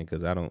what I'm saying?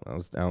 Because I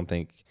don't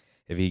think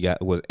if he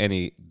was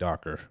any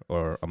darker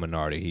or a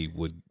minority, he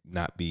would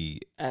not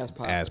be as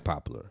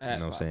popular. You know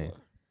what I'm saying?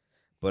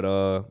 But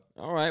all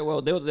right.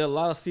 Well, there were a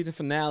lot of season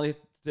finales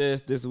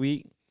this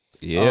week.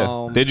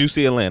 Yeah. Did you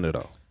see Atlanta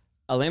though?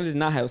 Atlanta did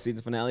not have a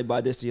season finale, but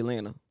I did see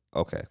Atlanta.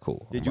 Okay,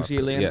 cool. Did you see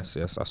Atlanta? Yes,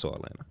 I saw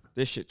Atlanta.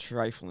 This shit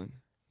trifling.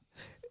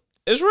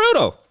 It's real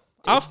though.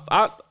 I'm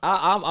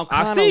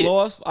kind of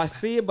lost. I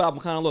see it, but I'm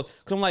kind of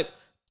lost. Cause I'm like,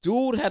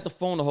 dude had the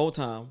phone the whole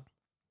time.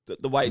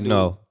 The white dude.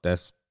 No,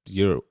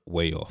 you're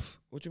way off.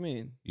 What you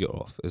mean? You're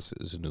off. It's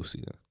a new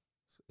season.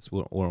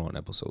 We're on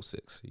episode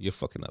 6. You're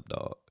fucking up,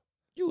 dog.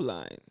 You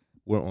lying.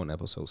 We're on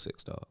episode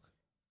 6, dog.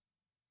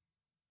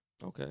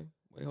 Okay.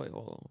 Wait,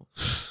 hold on.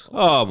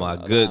 Oh my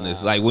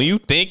goodness! Like when you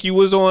think you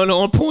was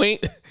on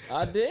point,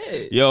 I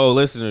did. Yo,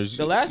 listeners,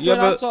 the last joint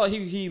I saw,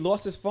 he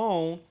lost his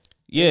phone.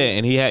 Yeah,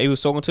 and he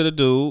was talking to the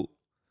dude,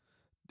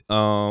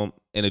 and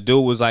the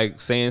dude was like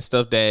saying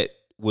stuff that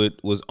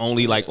was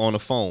only like on the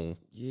phone.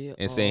 Yeah,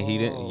 and saying he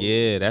didn't.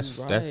 Yeah, that's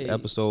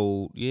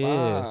episode.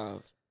 Yeah.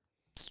 5.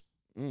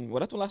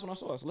 Well, that's the last one I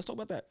saw. So let's talk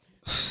about that.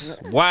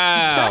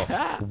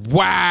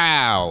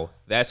 Wow,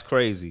 that's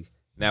crazy.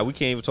 Now we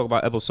can't even talk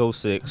about episode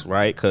 6,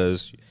 right?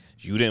 Because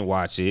you didn't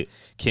watch it.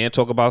 Can't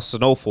talk about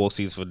Snowfall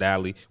season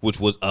finale, which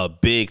was a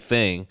big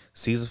thing.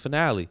 Season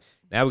finale.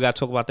 Now we gotta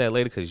talk about that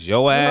later because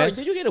your ass.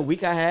 Did you hear the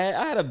week I had?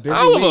 I had a busy week, bro.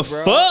 I don't give a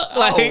fuck.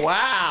 Like,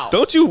 wow.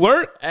 Don't you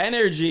work?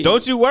 Energy.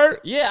 Don't you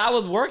work? Yeah, I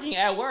was working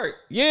at work.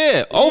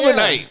 Yeah,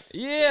 overnight.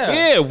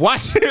 Yeah.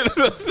 Watch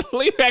it.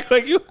 Lean back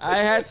like you. I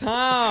had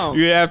time.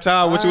 You have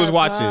time. What you was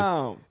watching?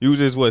 Time. You was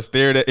just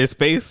staring at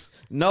space?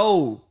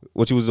 No.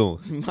 What you was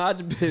doing? Mind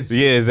the business.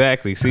 Yeah,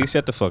 exactly. See,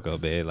 shut the fuck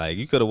up, man. Like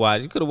you could have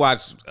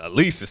watched at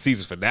least the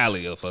season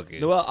finale of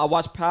fucking. No, I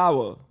watched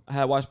Power. I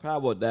had watched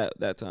Power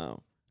that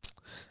time.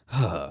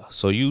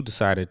 So you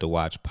decided to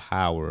watch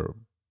Power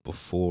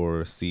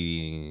before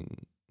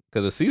seeing,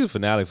 because the season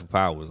finale for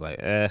Power was like,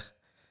 it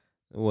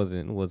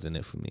wasn't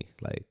it for me.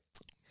 Like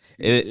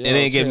it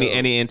didn't give me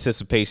any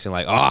anticipation.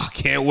 Like, I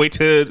can't wait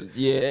to.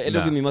 Yeah, it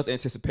don't give me much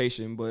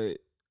anticipation, but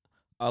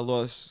I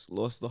lost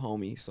the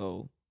homie.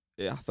 So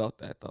yeah, I felt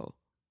that though.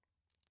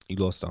 You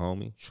lost the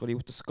homie? Shorty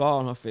with the scar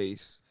on her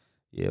face.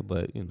 Yeah,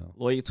 but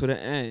loyal to the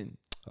end.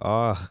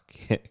 Oh,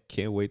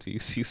 can't wait till you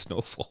see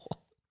Snowfall.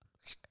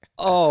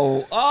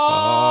 It's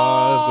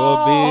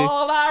gonna be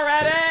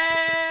already.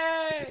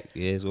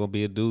 Yeah, it's gonna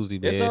be a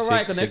doozy, man. It's all right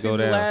because next season's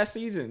the last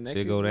season.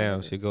 Shit go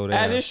down.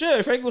 As it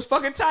should. Frankie was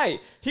fucking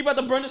tight. He about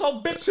to burn this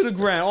whole bitch to the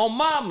ground on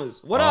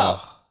mamas. What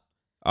up?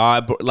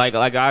 I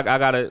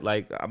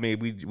gotta I mean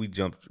we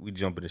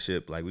jumping the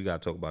ship. Like we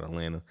gotta talk about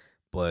Atlanta,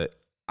 but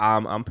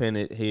I'm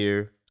pinning it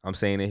here. I'm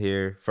saying it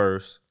here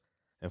first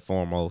and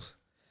foremost.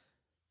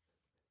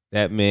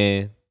 That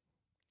man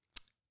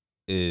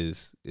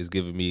is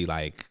giving me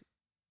like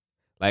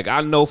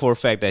I know for a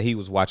fact that he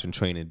was watching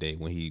Training Day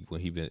when he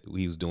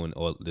was doing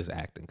all this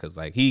acting, because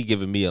like he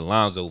giving me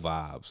Alonzo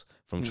vibes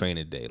from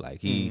Training Day.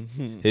 Like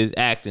his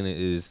acting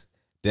is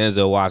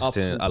Denzel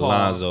Washington,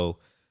 Alonzo,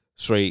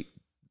 straight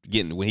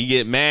getting when he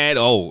get mad.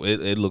 Oh,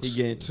 it looks he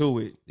getting to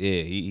it.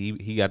 Yeah,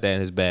 he got that in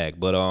his bag.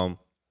 But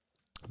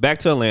back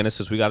to Atlanta,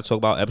 since we got to talk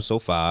about episode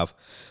 5.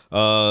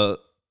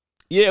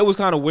 Yeah, it was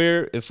kind of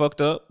weird and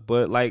fucked up,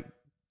 but like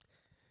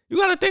you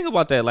got to think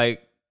about that.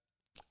 Like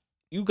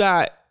you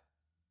got.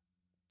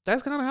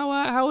 That's kind of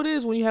how it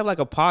is when you have like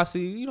a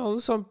posse. You know,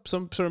 some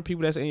certain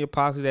people that's in your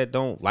posse that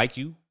don't like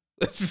you,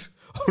 still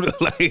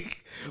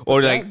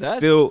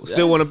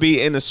want to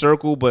be in the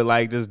circle, but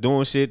like just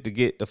doing shit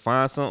to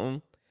find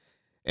something.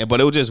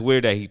 But it was just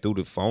weird that he threw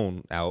the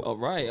phone out. Oh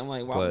right, I'm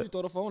like, why would you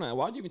throw the phone out?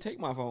 Why'd you even take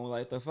my phone?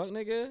 Like the fuck,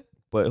 nigga.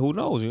 But who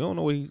knows? You don't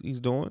know what he's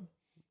doing.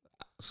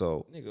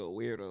 So nigga, a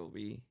weirdo,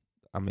 B.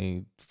 I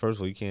mean, first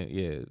of all, you can't.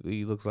 Yeah,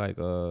 he looks like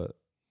the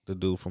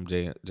dude from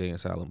Jay and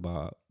Silent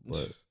Bob,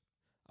 but.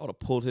 I would have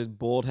pulled his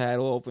bald hat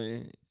off,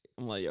 and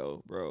I'm like,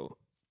 yo, bro.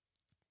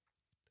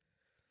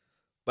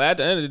 But at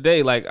the end of the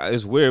day, like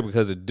it's weird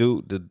because the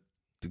dude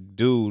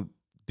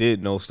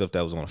did know stuff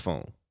that was on the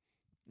phone.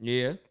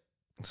 Yeah.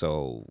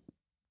 So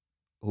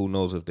who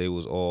knows if they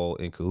was all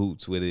in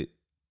cahoots with it.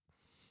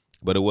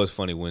 But it was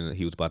funny when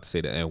he was about to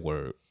say the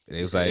N-word. And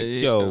it was like,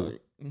 yo,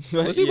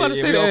 was he about to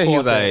say that? He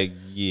was like,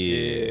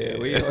 yeah.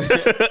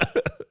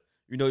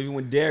 You know, even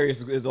when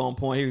Darius is on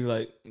point, he was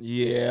like,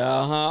 yeah,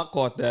 I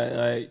caught that.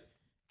 Like,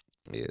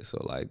 yeah, so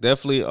like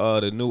definitely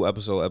the new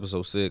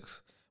episode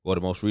 6, or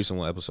the most recent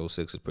one, episode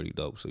 6 is pretty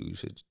dope. So you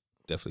should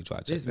definitely try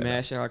to check this that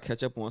match I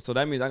catch up on. So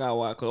that means I gotta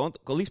watch. Cause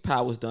at least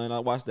Power's done. I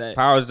watched that.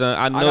 Power's done.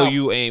 I know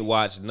you ain't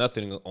watched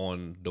nothing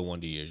on the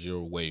Wonder Years. You're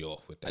way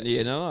off with that. Yeah,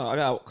 shit. no. I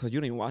got because you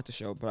didn't even watch the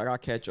show, but I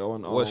got to catch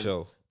on. What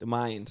show? The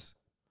Mayans.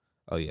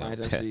 Oh yeah,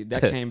 Mayans MC.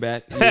 That came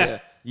back.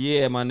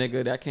 Yeah, my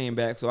nigga, that came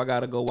back. So I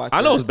gotta go watch.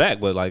 I know it's back,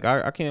 but like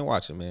I can't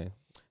watch it, man.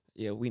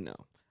 Yeah, we know.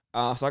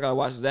 So I gotta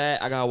watch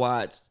that. I gotta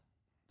watch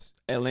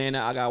Atlanta.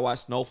 I gotta watch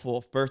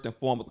Snowfall. First and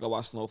foremost, I gotta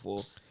watch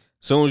Snowfall.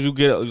 Soon as you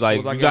get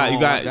like you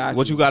got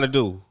what you gotta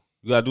do.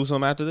 You gotta do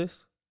something after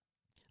this.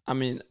 I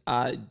mean,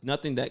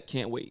 nothing that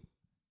can't wait.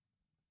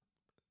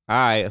 All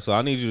right, so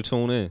I need you to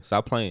tune in.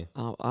 Stop playing.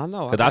 I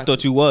know. Because I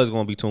thought you was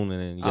gonna be tuning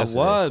in. Yesterday.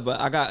 I was,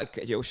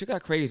 but shit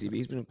got crazy.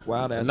 He's been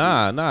wild ass.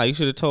 Nah. You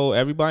should have told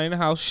everybody in the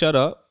house, shut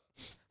up.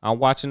 I'm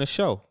watching the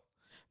show.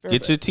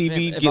 Get your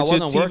TV. Get your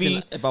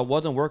TV. If I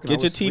wasn't working,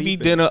 get your TV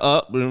dinner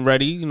up and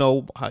ready. You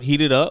know,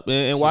 heat it up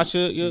and watch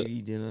your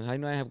TV dinner. How you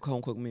know I have a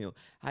home cooked meal?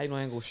 How you know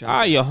I ain't go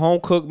shop? Your home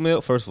cooked meal.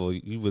 First of all,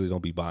 you really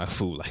don't be buying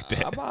food like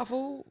that. I buy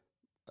food.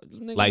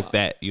 Nigga, like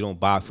that. You don't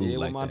buy food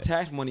like that. My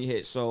tax money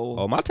hit, so.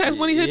 Oh, my tax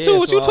money hit too.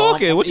 What you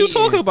talking? What you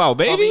talking about,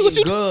 baby? What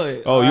you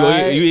good? Oh,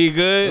 you eat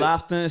good?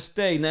 Lobster and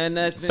steak.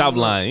 Nothing. Stop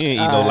lying. You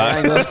ain't eat no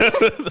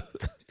lobster.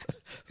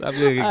 Stop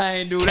I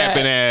ain't do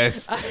capping that.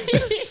 Ass.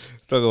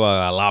 Talk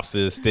about lobster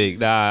and steak.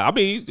 Nah, I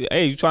mean,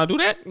 hey, you trying to do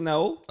that?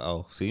 No.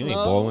 Oh, see, you ain't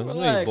balling.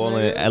 You ain't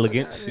balling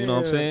elegance. You know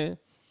what I'm saying?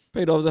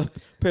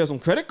 Pay some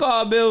credit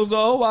card bills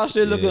though. While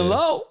shit looking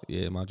low.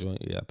 Yeah, my joint.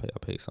 Yeah, I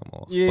pay some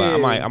off. Yeah.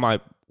 But I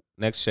might.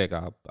 Next check,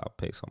 I'll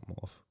pay something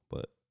off,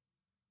 but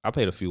I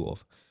paid a few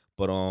off.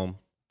 But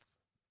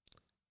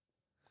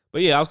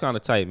yeah, I was kind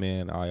of tight,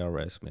 man.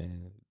 IRS,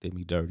 man, did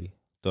me dirty.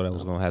 Thought I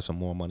was gonna have some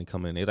more money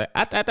coming in. They like,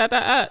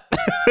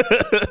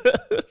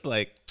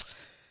 like,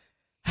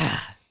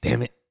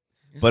 damn it.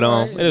 It's but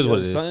right. it is what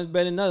it is. Something's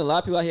better than nothing. A lot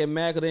of people out here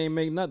mad because they ain't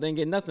make nothing, they ain't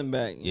get nothing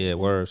back. Yeah,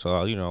 word. So a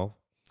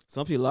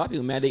lot of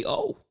people mad they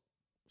owe.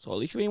 So at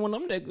least you ain't one of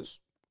them niggas.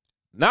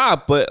 Nah,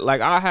 but like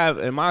I have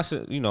in my,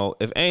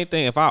 if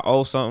anything, if I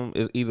owe something,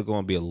 it's either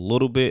going to be a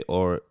little bit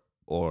or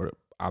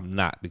I'm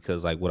not,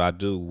 because like what I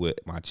do with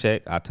my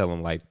check, I tell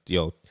them like,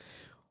 yo,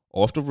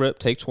 off the rip,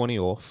 take 20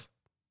 off.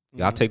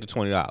 Y'all take the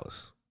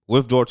 $20,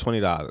 withdraw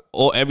 $20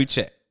 or every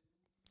check.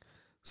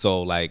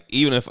 So like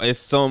even if it's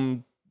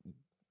some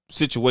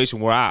situation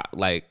where I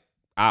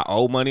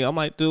owe money, I'm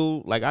like,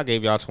 dude, like I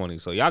gave y'all 20,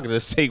 so y'all can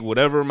just take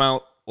whatever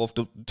amount off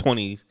the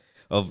 20s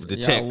of the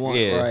check.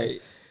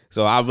 Right.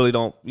 So I really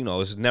don't,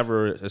 it's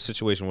never a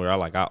situation where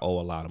I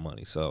owe a lot of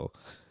money. So,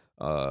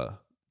 but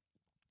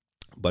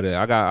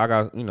I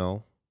got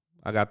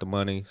the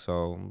money.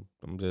 So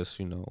I'm just,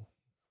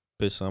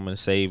 put some in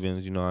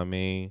savings. You know what I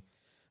mean?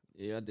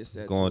 Yeah, I did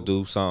that. Going to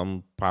do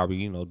something,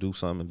 probably, do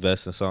something,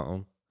 invest in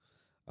something.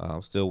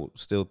 I'm still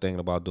thinking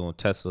about doing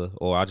Tesla,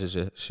 or I just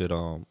should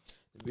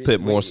put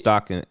more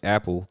stock in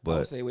Apple. But I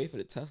would say wait for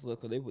the Tesla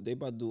because they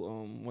about to do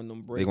one of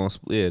them breaks. They gonna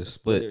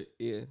split.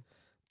 Yeah.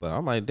 But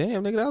I'm like,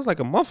 damn, nigga, that was like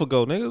a month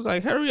ago. Nigga was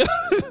like, hurry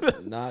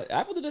up. Nah,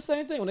 Apple did the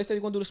same thing. When they said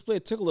they're going to do the split,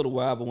 it took a little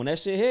while. But when that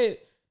shit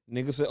hit,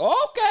 niggas said,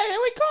 okay, here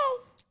we come.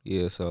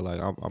 Yeah, so like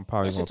I'm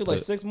probably that shit took like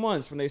 6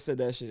 months when they said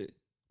that shit.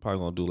 Probably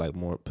going to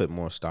do put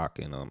more stock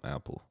in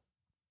Apple.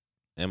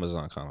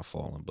 Amazon kind of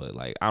falling. But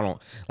like, I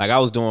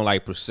was doing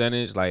like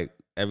percentage. Like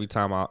every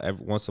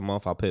once a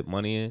month I put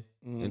money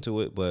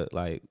into it. But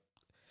like,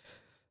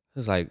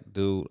 it's like,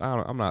 dude,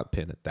 I'm not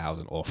paying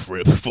 1,000 off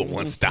rip for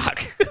one stock.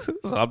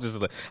 So I'm just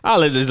like,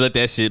 I'll just let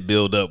that shit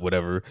build up,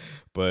 whatever.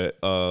 But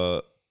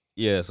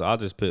yeah, so I'll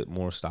just put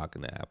more stock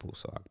in the Apple.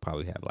 So I'll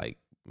probably have like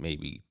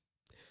maybe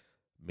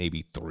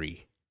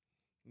 3.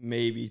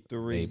 Maybe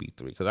three.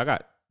 Because I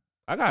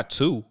got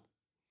 2,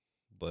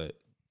 but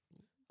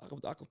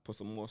I could put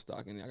some more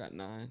stock in there. I got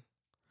 9.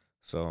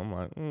 So I'm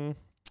like,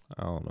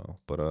 I don't know.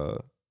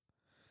 But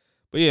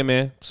yeah,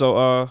 man. So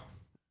all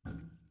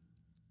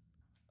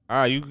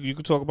right, you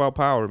could talk about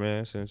Power,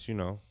 man, since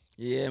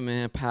Yeah,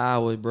 man,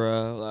 Power,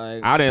 bro.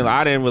 Like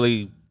I didn't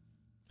really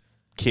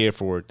care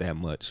for it that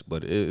much,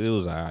 but it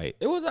was alright.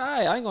 It was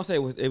alright. I ain't gonna say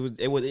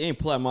it ain't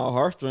pulling my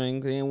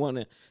heartstrings. It ain't want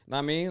to.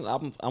 I mean,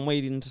 I'm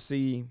waiting to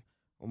see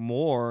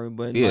more,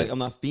 but like I'm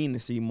not fiending to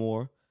see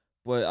more.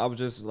 But I was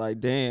just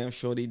like, damn,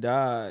 Shorty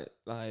died.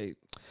 Like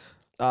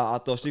I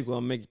thought she was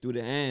gonna make it through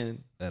the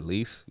end. At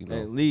least,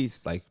 At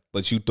least, like,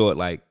 but you thought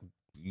like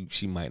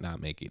she might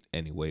not make it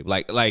anyway.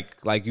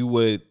 Like you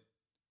would.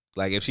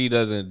 Like, if she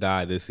doesn't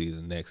die this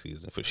season, next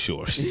season, for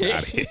sure she's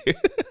out of here.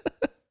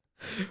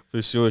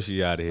 For sure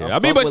she out of here. I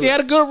mean, but she had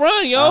a good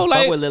run, yo.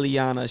 I fuck with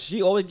Liliana.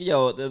 She always,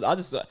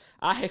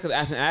 I hate because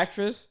as an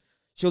actress,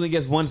 she only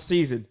gets one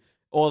season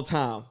all the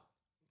time.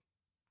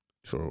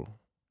 True.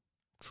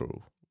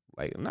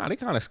 Like, nah, they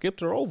kind of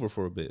skipped her over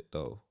for a bit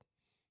though.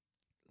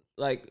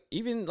 Like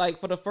even like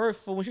for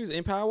when she was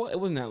in Power, it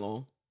wasn't that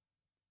long.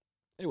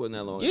 It wasn't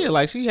that long. Yeah,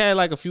 like she had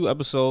like a few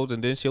episodes,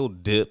 and then she'll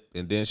dip,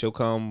 and then she'll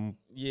come.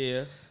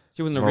 Yeah,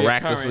 she wasn't a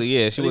Miraculously,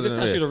 reoccurring. yeah, she wasn't.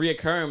 wasn't. She was a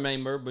reoccurring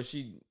member, but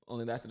she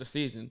only lasted the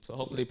season. So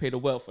hopefully they paid her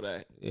well for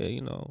that. Yeah,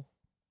 you know.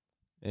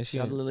 And she,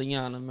 Shout out to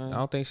Liliana, man. I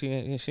don't think she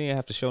ain't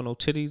have to show no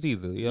titties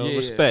either. Yo, Yeah,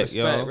 respect,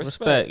 yo,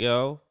 respect.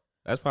 yo.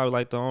 That's probably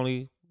like the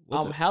only.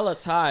 I'm hella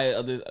tired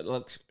of this.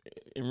 Look,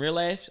 in real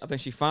life, I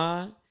think she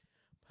fine.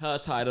 Hella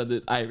tired of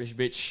this Irish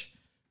bitch.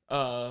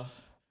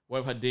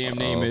 Whatever her damn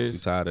name is.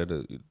 You tired of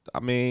the? I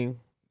mean,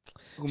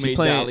 who made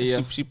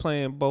Dahlia? She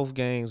playing both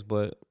games,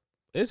 but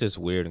it's just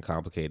weird and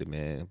complicated,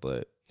 man.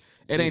 But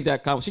it ain't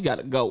that complicated. She got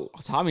to go.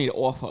 Tommy to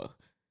off her.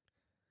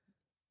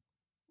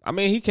 I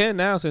mean, he can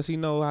now since he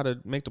know how to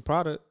make the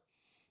product.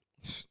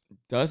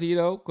 Does he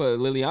though? Because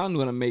Liliana's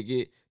gonna make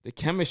it. The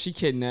chemist she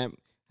kidnapped.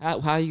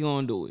 How he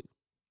gonna do it?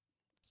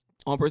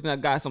 Only person that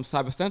got some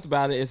type of sense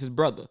about it is his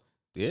brother.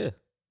 Yeah.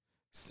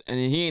 And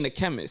he ain't a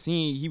chemist.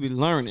 He was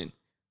learning.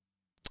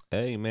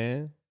 Hey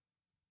man,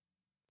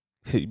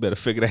 you better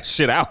figure that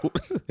shit out.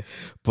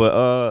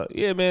 But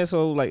yeah, man.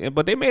 So like,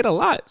 but they made a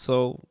lot.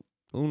 So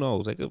who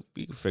knows? You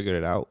can figure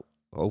it out.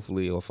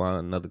 Hopefully, or find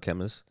another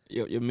chemist.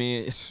 Your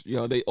man,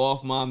 they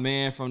off my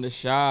man from the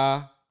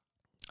Shy.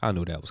 I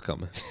knew that was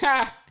coming.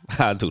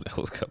 I knew that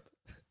was coming.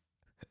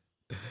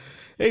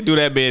 They do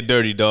that man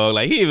dirty, dog.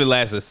 Like he even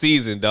lasts a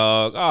season,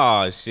 dog.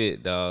 Oh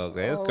shit, dog.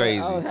 That's crazy.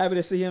 I was happy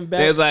to see him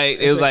back. It was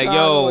like,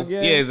 yo,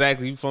 again. yeah,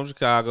 exactly. You from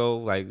Chicago?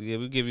 Like, yeah,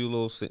 we give you a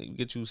little,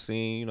 get you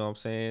seen. You know what I'm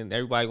saying?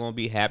 Everybody gonna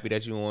be happy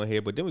that you on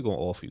here, but then we gonna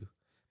off you.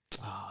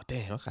 Oh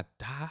damn, I got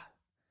die.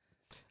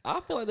 I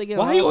feel like they get.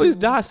 Why he always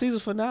die season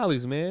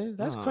finales, man?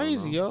 That's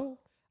crazy, yo.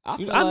 I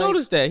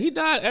noticed that he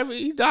died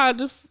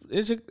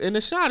in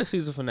the shot of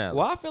season finale.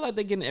 Well, I feel like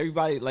they're getting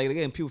everybody, like they're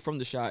getting people from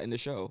the shot in the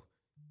show.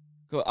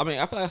 I mean,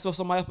 I feel like I saw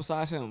somebody else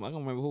besides him. I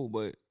don't remember who,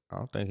 but I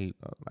don't think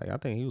I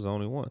think he was the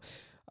only one.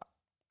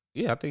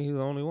 Yeah, I think he was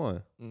the only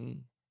one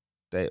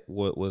that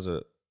was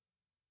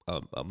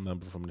a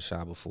member from the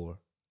shot before.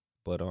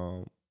 But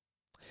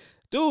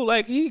dude,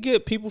 like he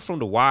get people from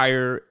the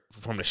Wire,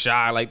 from the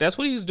Shy, like that's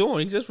what he's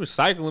doing. He's just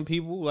recycling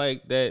people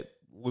like that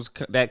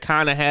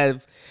kind of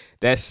have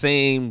that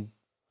same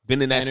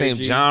been in that energy,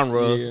 same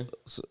genre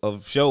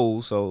of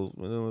shows. So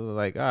it was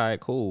like, all right,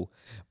 cool.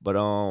 But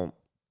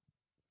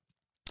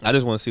I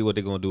just want to see what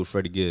they're gonna do with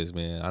Freddie Gibbs,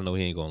 man. I know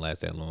he ain't gonna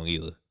last that long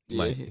either. He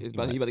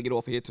about to get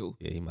off here too.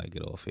 Yeah, he might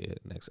get off here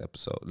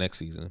next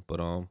season. But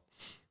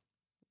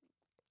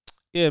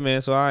yeah,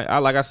 man. So I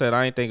like I said,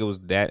 I didn't think it was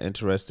that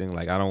interesting.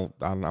 Like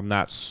I'm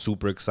not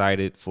super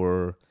excited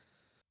for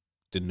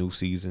the new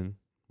season.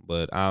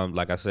 But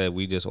like I said,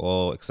 we just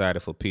all excited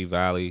for P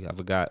Valley. I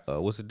forgot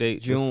what's the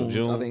date? June.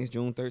 I think it's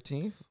June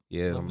 13th.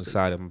 Yeah, I'm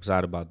excited. I'm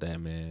excited about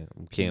that, man.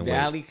 Can't wait.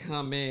 Valley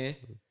come in.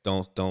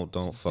 Don't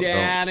fuck.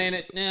 Down in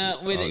it now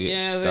with it.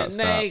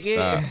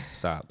 Yeah,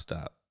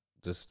 Stop.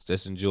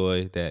 Just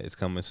enjoy that it's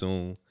coming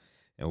soon,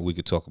 and we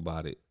could talk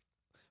about it.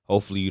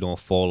 Hopefully, you don't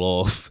fall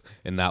off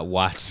and not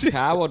watch.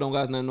 Power don't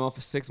got nothing on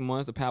for 6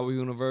 months. The Power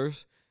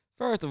Universe.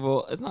 First of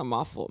all, it's not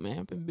my fault, man.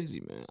 I've been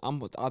busy, man.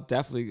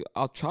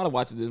 I'll try to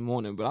watch it this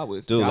morning, but I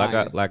was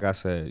dying. like I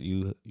said,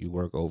 you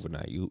work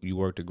overnight. You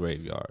work the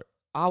graveyard.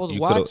 I was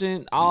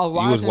watching Power.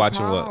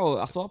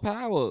 What? I saw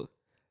Power.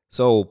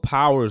 So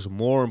Power is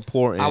more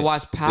important. I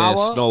watched Power.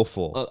 Than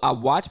Snowfall. I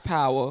watched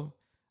Power.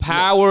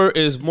 Power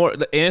is more.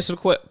 The answer to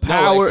the question.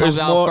 Power it comes is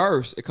out more.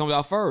 First. It comes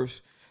out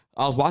first.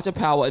 I was watching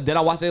Power, and then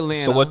I watched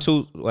Atlanta.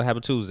 So what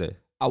happened Tuesday?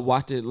 I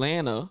watched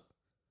Atlanta.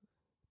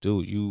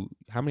 Dude,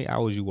 how many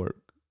hours you work?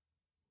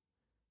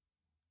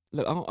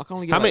 Look, I can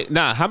only get how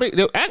many?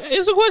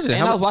 It's a question.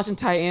 And I was watching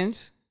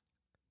Titans.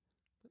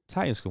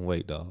 Titans can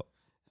wait, dog.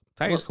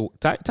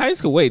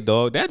 Titans can wait,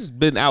 dog. That's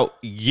been out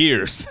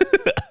years.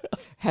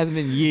 Hasn't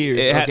been years.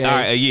 Okay. All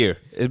right, a year.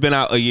 It's been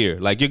out a year.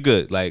 Like you're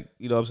good. Like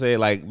you know what I'm saying.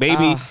 Like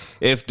maybe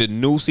if the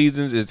new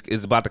seasons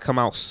is about to come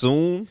out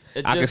soon,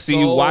 I can see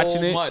you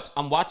watching it.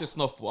 I'm watching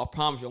Snowfall. I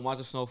promise you, I'm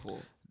watching Snowfall.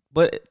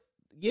 But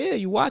yeah,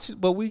 you watch it.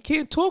 But we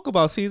can't talk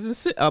about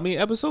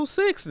episode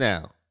 6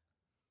 now.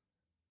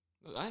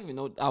 I didn't even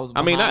know I was.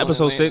 Not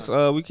episode 6.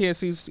 We can't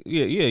see.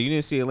 Yeah. You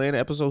didn't see Atlanta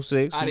episode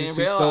 6. I didn't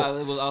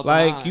realize it was up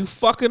like behind. You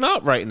fucking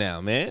up right now,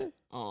 man.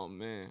 Oh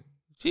man,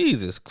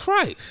 Jesus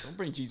Christ! Don't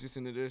bring Jesus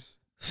into this.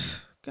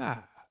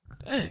 God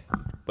dang.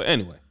 But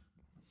anyway,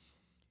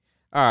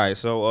 all right.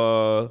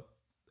 So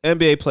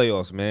NBA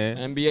playoffs,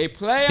 man. NBA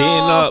playoffs. Heating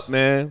up,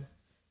 man.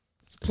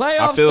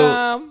 Playoff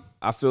time.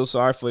 I feel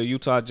sorry for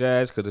Utah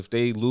Jazz because if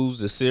they lose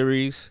the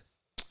series,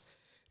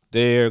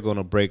 they're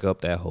gonna break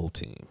up that whole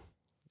team.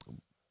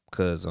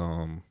 Because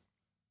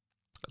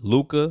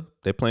Luka,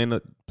 they're playing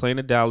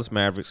the Dallas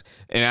Mavericks,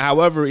 and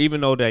however,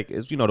 even though that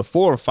is, the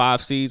 4 and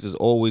 5 seeds is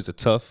always a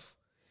tough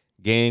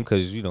game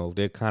because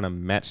they're kind of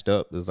matched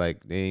up. It's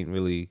like they ain't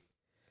really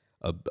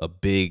a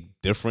big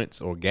difference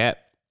or gap.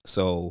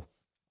 So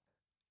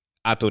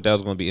I thought that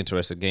was going to be an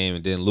interesting game,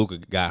 and then Luka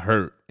got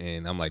hurt,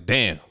 and I'm like,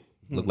 damn,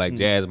 Look like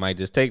Jazz might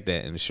just take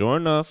that, and sure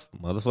enough,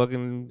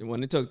 motherfucking when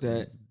they took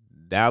that,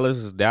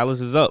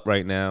 Dallas is up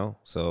right now.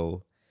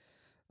 So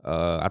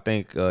I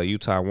think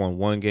Utah won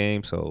one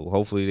game, so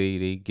hopefully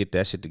they get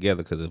that shit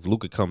together. Because if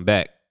Luka come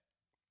back,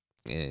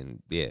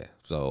 and yeah,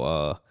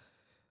 so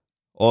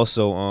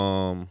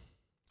also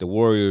the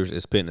Warriors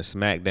is putting a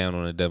smackdown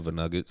on the Denver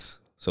Nuggets.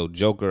 So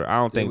Joker, I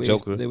don't think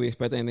Joker. Did we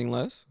expect anything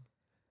less?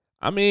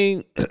 I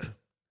mean,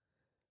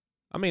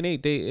 they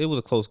it was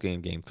a close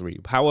game, game 3.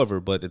 However,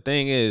 but the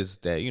thing is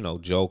that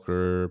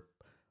Joker,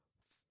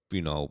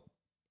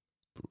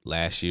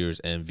 last year's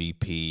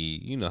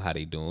MVP, you know how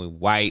they doing.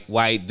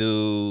 White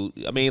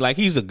dude. I mean, like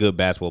he's a good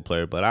basketball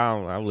player, but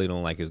I really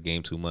don't like his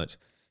game too much.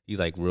 He's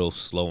like real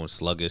slow and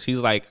sluggish.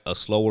 He's like a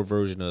slower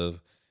version of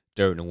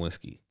Dirk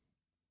Nowitzki.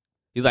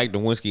 He's like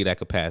Nowitzki that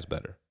could pass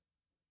better.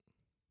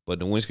 But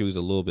Nowitzki was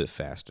a little bit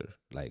faster,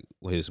 like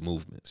with his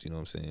movements, you know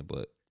what I'm saying?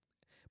 But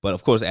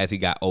of course, as he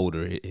got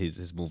older,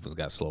 his movements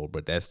got slower.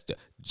 But that's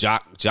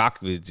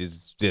Djokovic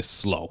is just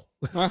slow.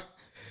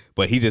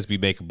 But he just be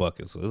making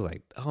buckets. So it's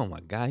like, oh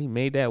my God, he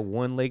made that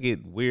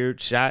one-legged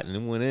weird shot and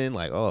it went in.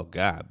 Like, oh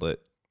God.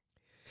 But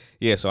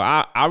yeah, so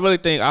I really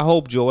think, I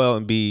hope Joel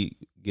Embiid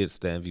gets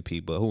the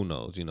MVP, but who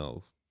knows,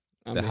 the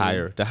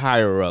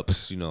higher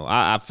ups,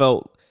 I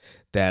felt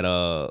that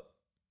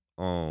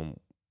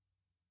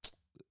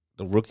the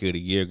rookie of the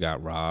year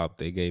got robbed.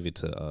 They gave it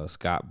to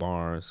Scott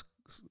Barnes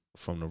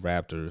from the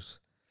Raptors.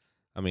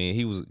 I mean,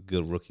 he was a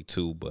good rookie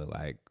too, but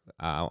like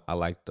I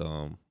liked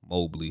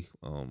Mobley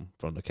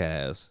from the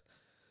Cavs.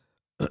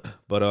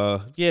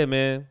 But yeah,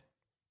 man.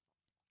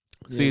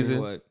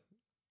 Season. What?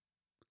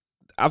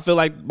 I feel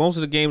like most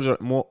of the games are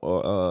more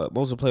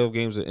most of the playoff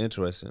games are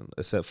interesting,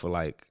 except for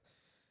like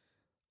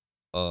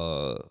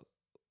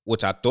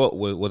which I thought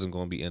wasn't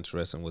going to be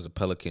interesting was the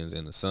Pelicans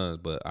and the Suns,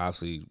 but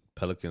obviously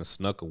Pelicans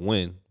snuck a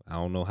win. I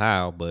don't know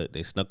how, but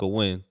they snuck a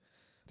win.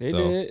 They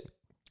did.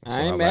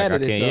 I ain't mad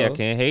at it though. Yeah, I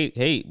can't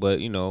hate, but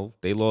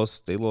they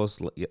lost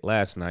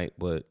last night.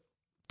 But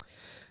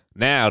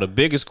now the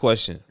biggest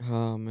question.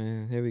 Oh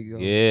man, here we go.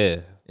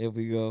 Yeah, here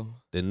we go.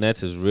 The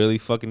Nets is really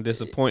fucking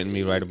disappointing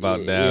me right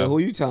about now. Yeah, who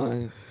you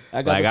telling?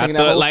 I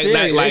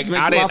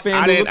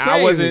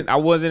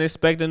wasn't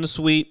expecting the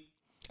sweep.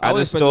 I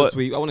thought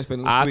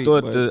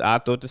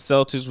the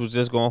Celtics was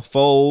just gonna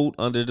fold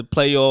under the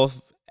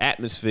playoff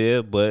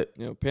atmosphere, but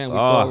apparently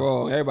thought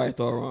wrong. Everybody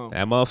thought wrong.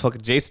 That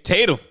motherfucker Jason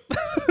Tatum.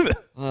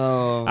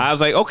 I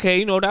was like,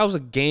 okay, that was a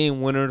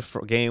game winner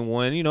for game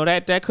 1.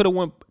 That could have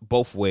went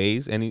both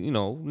ways, and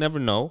never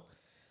know.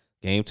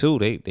 Game 2,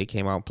 they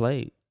came out and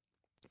played.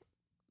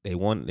 They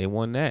won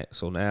that.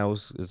 So now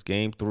it's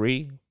game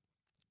 3.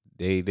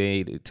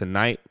 They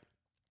tonight,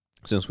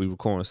 since we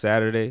recording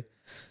Saturday,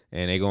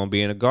 and they're gonna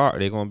be in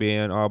They're gonna be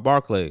in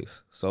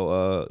Barclays.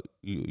 So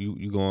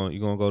you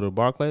gonna go to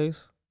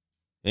Barclays?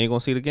 You ain't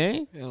gonna see the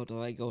game? Hell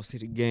no, I ain't gonna see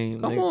the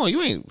game. Come on,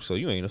 you ain't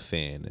a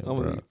fan, then,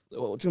 bro.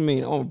 What you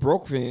mean? I'm a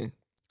broke fan.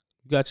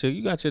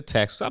 You got your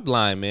tax. Stop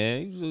lying,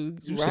 man. You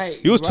was right.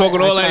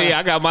 talking all that.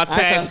 I got my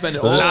tax.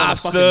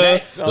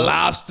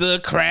 Lobster,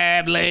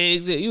 crab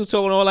legs. You was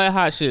talking all that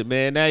hot shit,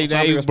 man. Now you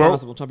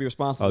broke. I'm trying to be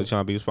responsible. Oh, you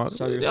trying to be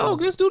responsible? Yo,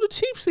 let's do the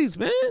cheap seats,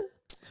 man.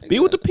 Be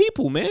with the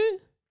people, man.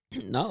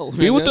 No,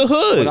 be with the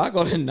hood. But I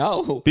go to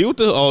no. Be with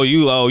the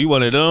you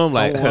one of them.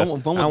 Like I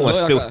want to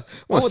sit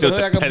with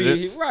the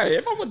peasants. Right.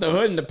 If I'm with the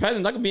hood and the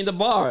peasants, I could be in the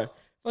bar.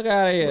 Fuck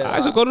out of here. I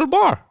should go to the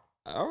bar.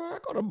 All right, I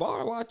go to the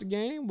bar, watch the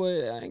game,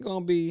 but I ain't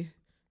gonna be.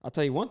 I'll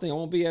tell you one thing, I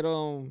won't be at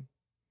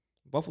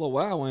Buffalo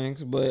Wild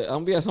Wings, but I'm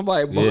gonna be at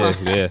somebody's bar.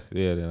 Yeah.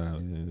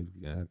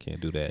 I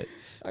can't do that.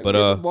 I can be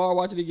at the bar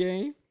watching the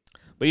game.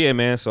 But yeah,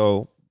 man.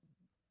 So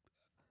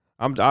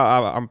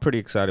I'm pretty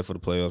excited for the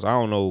playoffs. I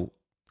don't know.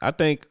 I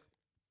think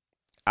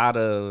out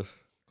of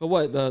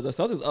what the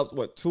Celtics up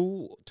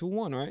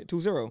 2-1, right?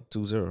 2-0.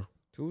 2-0.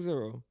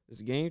 2-0.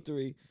 It's game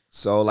 3.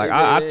 So like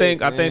I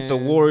think the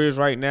Warriors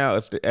right now,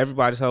 if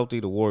everybody's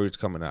healthy, the Warriors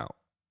coming out.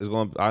 It's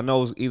going. I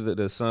know it's either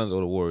the Suns or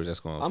the Warriors that's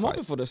going to fight. I'm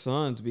hoping for the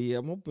Suns to be.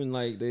 I'm hoping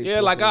like they.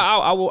 Yeah, like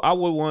I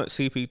would want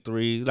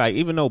CP3. Like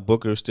even though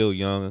Booker's still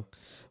young,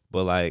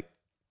 but like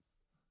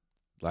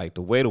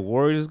the way the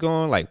Warriors is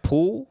going, like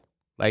Poole,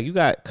 like you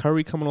got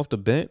Curry coming off the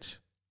bench.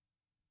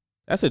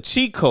 That's a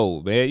cheat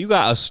code, man. You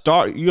got a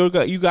start. You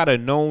got a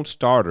known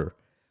starter,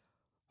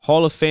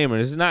 Hall of Famer.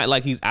 It's not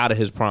like he's out of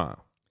his prime,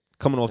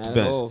 coming off the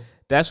bench.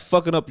 That's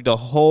fucking up the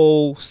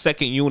whole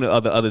second unit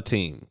of the other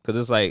team. Because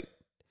it's like,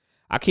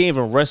 I can't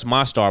even rest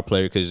my star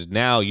player because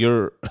now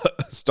your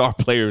star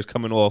player is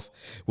coming off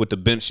with the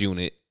bench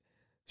unit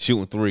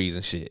shooting threes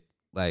and shit.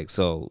 Like,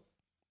 so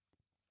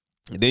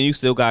then you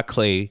still got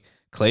Clay.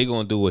 Clay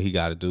gonna do what he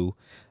got to do.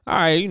 All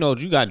right, you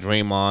got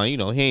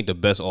Draymond. He ain't the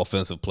best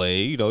offensive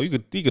player. You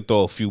could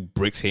throw a few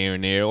bricks here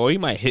and there, or he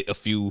might hit a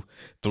few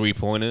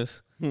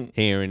 3-pointers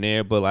here and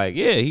there. But like,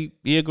 yeah, he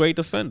a great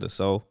defender.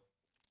 So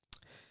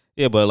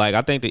yeah, but like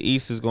I think the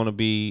East is gonna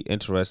be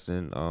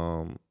interesting.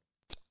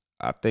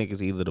 I think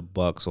it's either the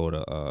Bucks or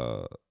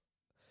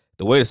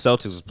the way the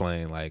Celtics was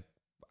playing. Like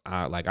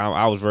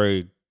I was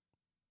very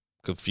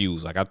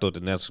confused. Like I thought the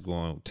Nets was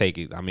going to take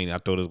it. I mean, I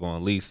thought it was going to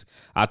at least.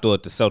 I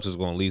thought the Celtics was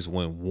going to at least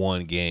win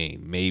one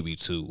game, maybe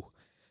two.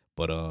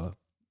 But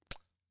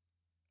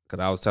because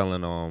I was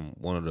telling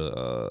one of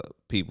the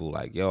people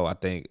like, yo, I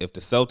think if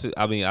the Celtics,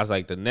 I mean, I was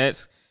like, the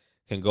Nets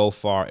can go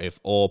far if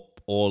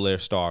all their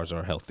stars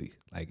are healthy.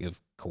 Like if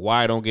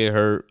Kawhi don't get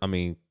hurt, I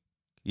mean,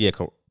 yeah,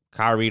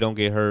 Kyrie don't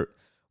get hurt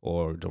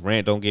or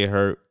Durant don't get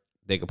hurt,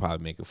 they could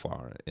probably make it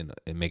far and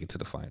make it to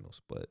the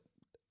finals. But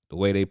the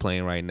way they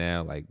playing right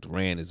now, like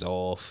Durant is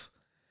off,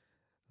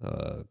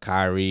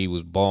 Kyrie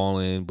was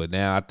balling, but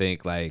now I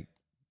think like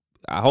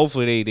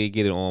hopefully they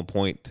get it on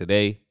point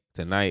tonight.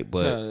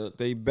 But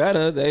they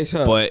better.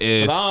 But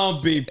if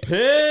I'll be pissed.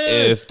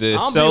 If the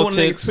I'll Celtics be one of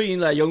them tweeting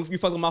like, yo, you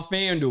fucking my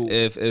fan, dude.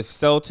 If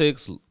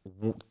Celtics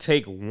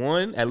take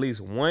at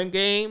least one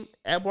game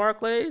at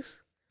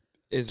Barclays,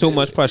 it's too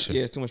much pressure.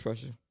 Yeah, it's too much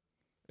pressure.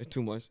 It's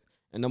too much,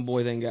 and them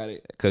boys ain't got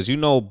it. Cause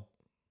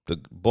the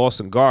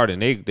Boston Garden,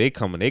 they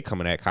coming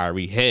at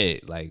Kyrie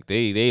head. Like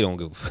they don't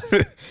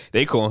give.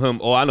 They call him.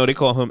 Oh, I know they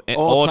call him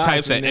all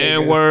types of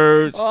N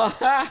words,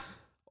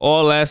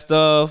 all that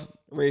stuff.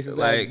 Racist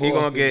like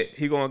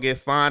he gonna get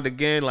fined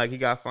again. Like he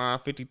got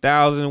fined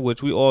 $50,000,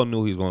 which we all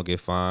knew he was gonna get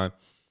fined.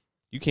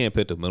 You can't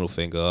put the middle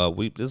finger up.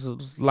 This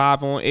is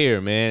live on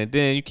air, man. And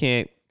then you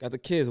can't. Got the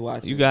kids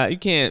watching. You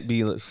can't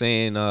be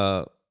saying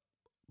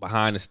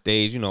behind the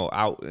stage,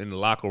 out in the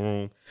locker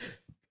room.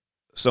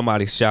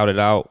 Somebody shouted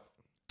out,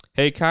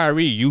 "Hey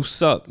Kyrie, you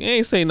suck." He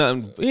ain't say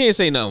nothing. He ain't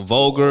say nothing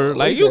vulgar.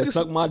 Like you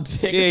suck my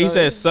dick. Yeah, he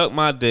said suck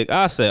my dick.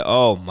 I said,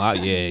 oh my,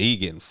 yeah, he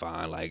getting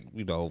fined. Like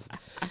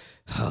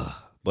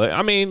But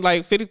I mean,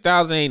 like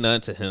 50,000 ain't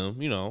nothing to him.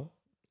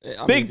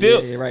 Big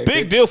deal. Yeah, right.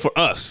 Big deal for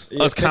us.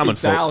 Yeah, us common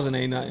folks. 50,000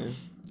 ain't nothing.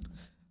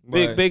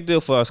 Big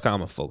deal for us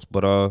common folks.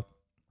 But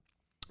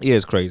yeah,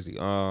 it's crazy.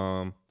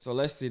 So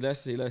let's see.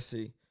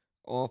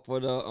 For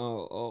the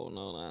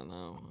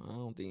no. I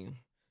don't think.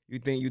 You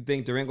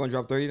think Durant gonna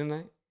drop 30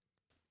 tonight?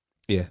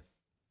 Yeah,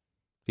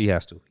 he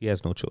has to. He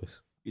has no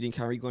choice. You think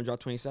Kyrie gonna drop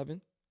 27?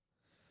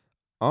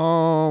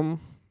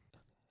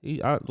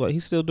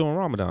 He's still doing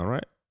Ramadan,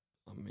 right?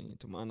 I mean,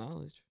 to my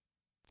knowledge,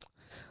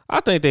 I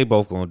think they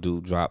both gonna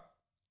drop.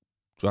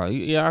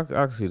 Yeah, I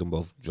can see them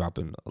both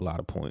dropping a lot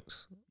of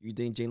points. You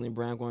think Jaylen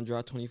Brown gonna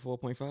drop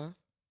 24.5?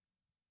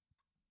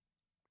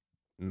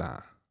 Nah.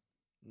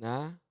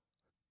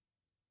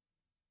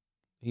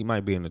 He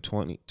might be in the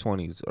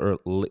 20s,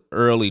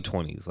 early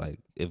 20s, like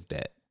if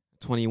that.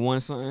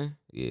 21 something?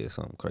 Yeah,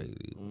 something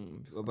crazy.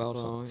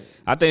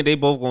 I think they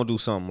both gonna do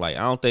something like,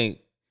 I don't think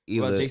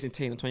either. About Jason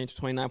Tatum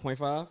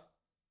 29.5?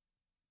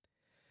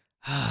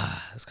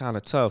 It's kind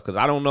of tough because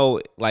I don't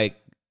know. Like,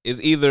 it's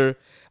either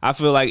I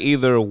feel like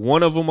either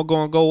one of them are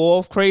gonna go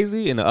off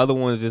crazy and the other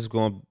one is just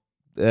going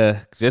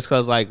just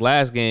because like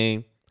last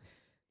game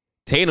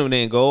Tatum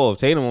didn't go off.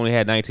 Tatum only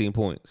had 19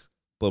 points,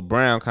 but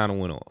Brown kind of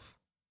went off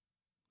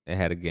and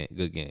had a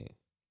good game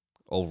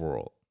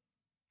overall.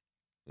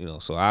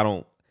 So I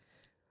don't.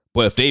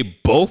 But if they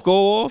both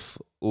go off,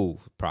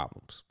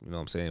 problems. You know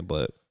what I'm saying?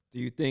 But do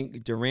you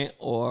think Durant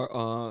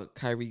or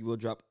Kyrie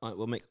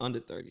will make under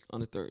 30?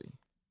 Under 30?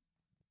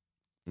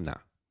 Nah.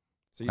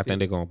 So I think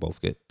they're gonna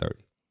both get 30.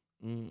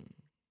 Mm.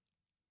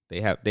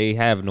 They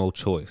have no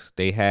choice.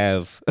 They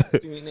have.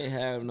 You mean they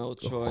have no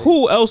choice?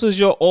 Who else is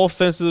your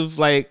offensive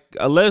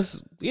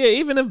unless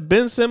even if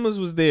Ben Simmons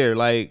was there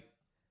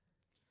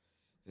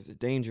is it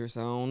dangerous?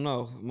 I don't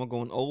know. Am I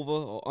going over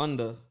or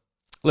under?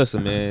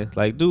 Listen, man.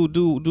 Like do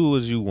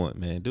as you want,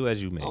 man. Do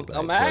as you make.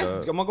 I'm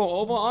asking. Am I going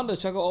over or under?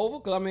 Should I go over?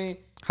 Because I mean,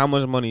 how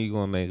much money you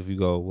gonna make if you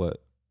go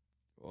what?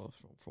 Well,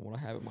 from what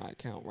I have in my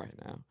account right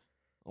now,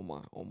 on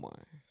my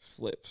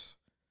slips.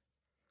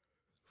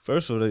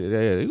 First of all,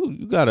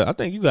 you got I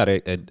think you got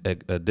a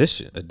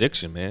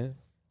addiction, man.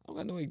 I don't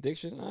got no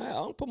addiction. I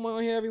don't put money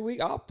on here every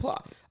week. I'll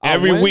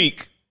every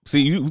week.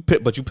 See, you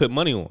put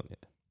money on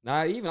it.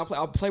 Not even.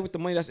 I'll play with the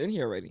money that's in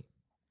here already.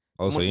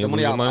 Oh, so the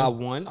money I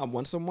won. I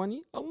won some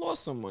money. I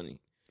lost some money.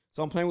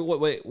 So I'm playing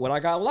with what I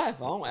got left.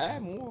 I don't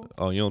add more.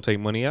 Oh, you don't take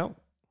money out?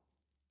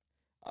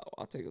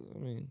 I'll take it.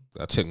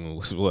 I take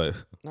what?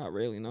 Not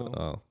really, no.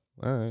 Oh,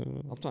 all right.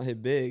 I'm trying to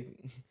hit big.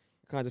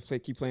 I can't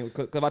just keep playing.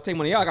 Because if I take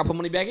money out, I got to put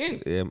money back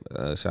in. Yeah,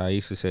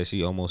 Shaisa said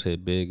she almost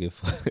hit big.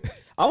 If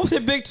I almost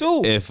hit big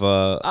too. If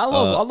I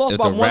lost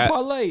by one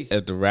parlay.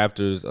 If the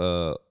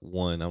Raptors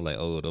won, I'm like,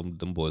 oh,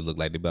 them boys look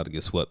like they about to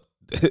get swept.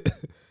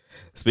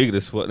 Speaking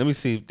of swept, let me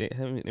see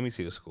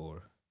the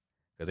score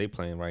because they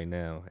playing right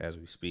now as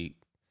we speak.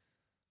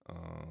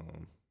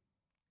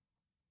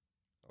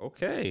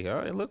 Okay,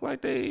 it look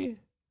like they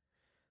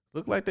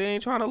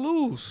ain't trying to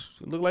lose.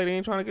 It look like they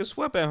ain't trying to get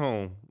swept at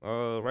home.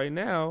 Right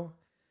now,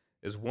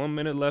 there's 1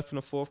 minute left in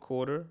the fourth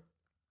quarter.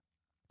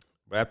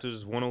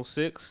 Raptors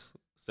 106,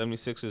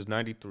 76ers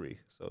 93.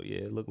 So yeah,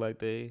 it look like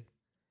they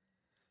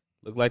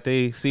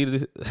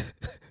see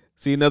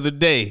see another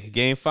day,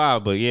 game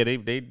 5. But yeah, they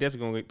definitely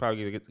gonna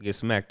probably get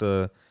smacked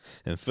in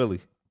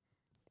Philly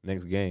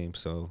next game.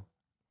 So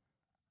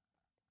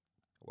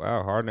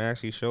wow, Harden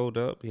actually showed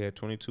up. He had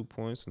 22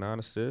 points, 9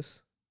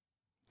 assists.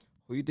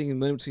 Who you think is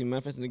winning between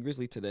Memphis and the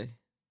Grizzlies today?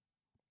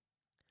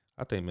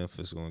 I think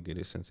Memphis is gonna get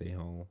it since they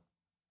home.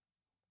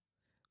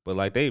 But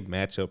like they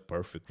match up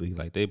perfectly.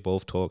 Like they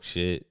both talk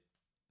shit.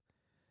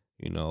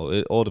 You know,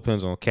 it all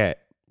depends on Cat,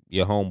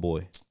 your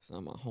homeboy. It's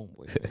not my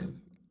homeboy.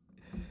 Fam.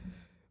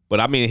 But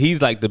I mean,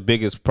 he's like the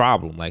biggest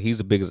problem. Like he's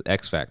the biggest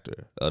X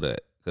factor of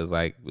that. Because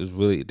like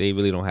they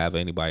really don't have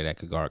anybody that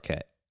could guard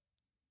Cat,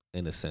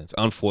 in a sense.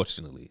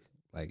 Unfortunately,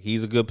 like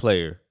he's a good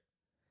player.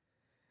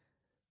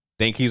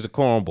 Think he's a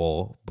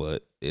cornball,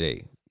 but it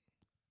ain't.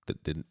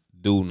 The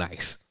dude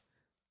nice.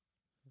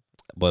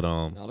 But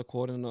Not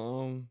according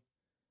to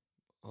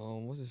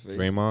what's his face?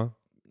 Draymond.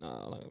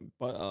 Nah, like,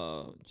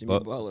 Jimmy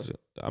Butler.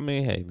 I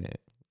mean, hey man.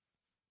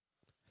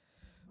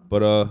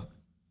 But all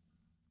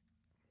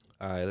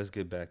right, let's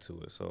get back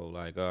to it. So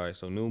like, all right,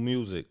 so new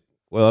music.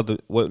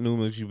 What new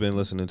music you been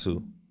listening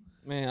to?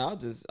 Man, I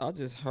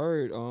just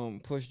heard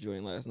Push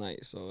Joint last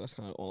night, so that's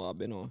kind of all I've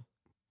been on.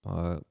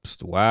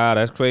 Wow,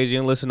 that's crazy. You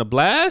didn't listen to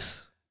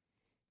Blast?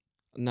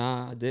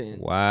 Nah, I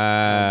didn't.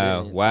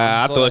 Wow, didn't.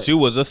 wow. I thought you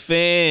was a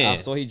fan. I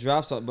saw he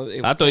dropped something,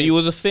 but I thought you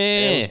was a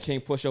fan. It was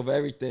King Push over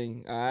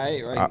everything. All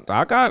right,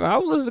 right. I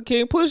was listening to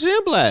King Push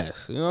and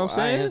Blast. You know what I'm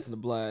saying? I listen to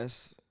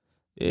Blast.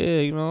 Yeah,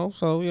 you know.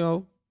 So you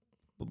know,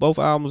 both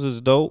albums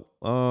is dope.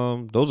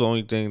 Those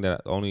are the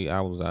only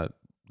albums that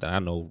I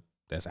know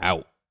that's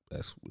out.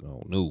 That's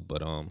new.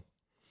 But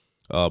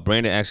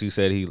Brandon actually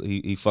said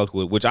he fucked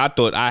with, which I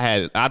thought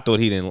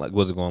he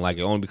wasn't gonna like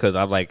it, only because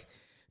I was like,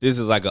 this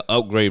is like an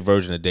upgrade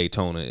version of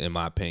Daytona in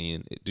my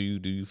opinion. Do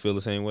you feel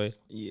the same way?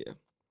 Yeah.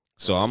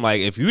 So I'm like,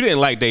 if you didn't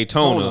like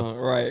Daytona,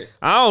 right?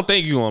 I don't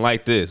think you gonna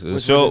like this.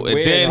 Which so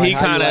weird. Then like, he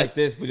kind of like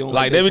this, but don't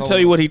like let me tell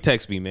you what he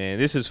texted me, man.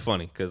 This is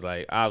funny because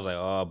like I was like,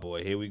 oh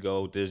boy, here we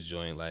go with this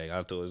joint. Like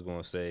I thought it was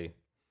gonna say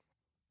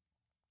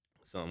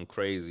something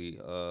crazy.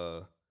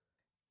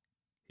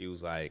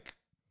 He's like,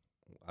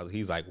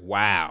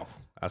 wow.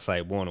 I was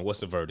like, Warner, what's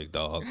the verdict,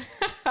 dog?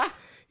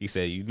 He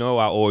said, I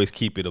always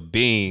keep it a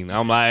bean.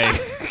 I'm like,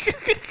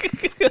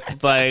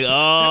 it's like,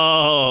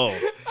 oh,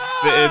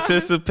 the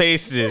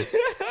anticipation.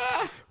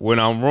 When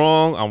I'm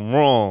wrong, I'm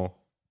wrong.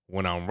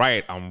 When I'm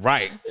right, I'm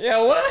right.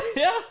 Yeah, what?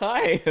 Yeah,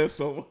 I hate him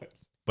so much.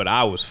 But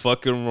I was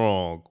fucking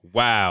wrong.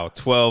 Wow,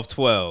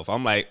 12-12.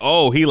 I'm like,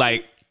 oh, he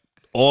like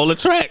all the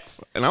tracks.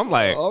 And I'm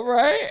like, all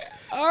right.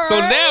 So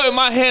now in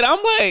my head,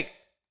 I'm like,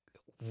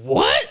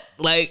 what?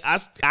 Like,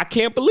 I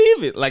can't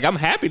believe it. Like, I'm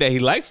happy that he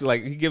likes it.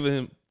 Like, he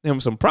giving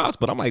him some props.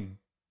 But I'm like,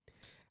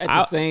 at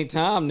the same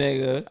time,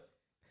 nigga,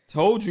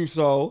 told you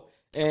so.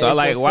 And so I'm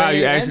like, wow,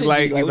 you actually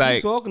like, he's what like,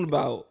 you talking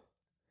about?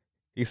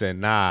 He said,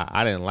 nah,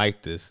 I didn't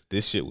like this.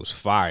 This shit was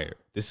fire.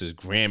 This is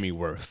Grammy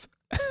worth.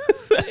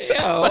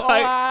 I'm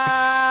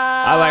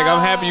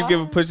happy you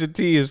giving Pusha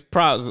T his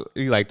props.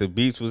 He like, the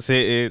beats was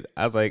hitting.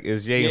 I was like,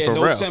 it's Ye and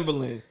Pharrell. No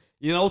Timberland.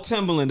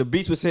 Timberland, the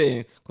beats was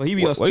hitting. Cause he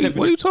be what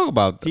are you talking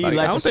about? He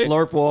like to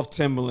slurp off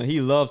Timberland. He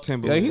loved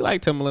Timberland. Yeah, he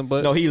liked Timberland,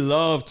 but no, he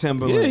loved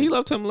Timberland. Yeah, he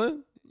loved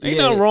Timberland. Ain't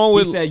nothing wrong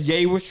with. He said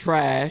Ye was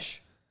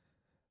trash.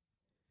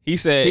 He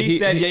said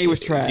Ye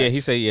was trash. Yeah,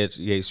 he said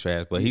Ye's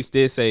trash, but he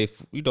did say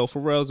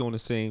Pharrell's on the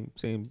same.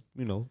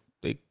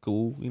 They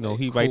cool. He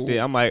cool. Right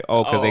there. I'm like,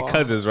 because they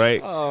cousins,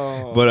 right?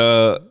 Oh.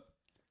 But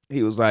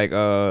he was like,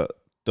 the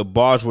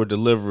bars were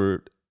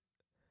delivered.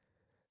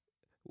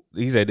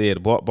 He said, yeah, the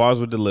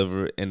bars were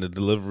delivered, and the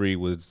delivery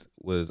was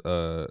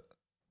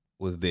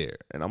there.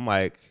 And I'm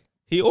like,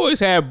 he always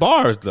had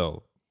bars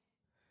though.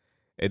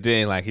 And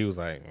then like he was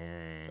like,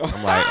 I'm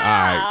like,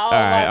 all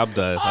right, I'm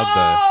done. So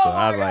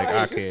I was like,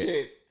 I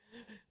can't.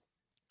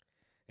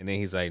 And then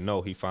he's like,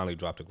 no, he finally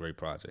dropped a great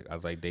project. I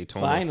was like,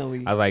 Daytona.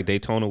 Finally. I was like,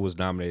 Daytona was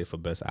nominated for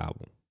best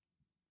album.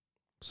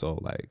 So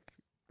like,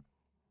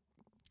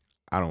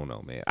 I don't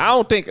know, man.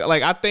 I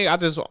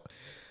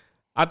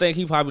think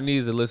he probably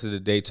needs to listen to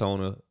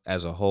Daytona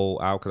as a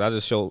whole out, because I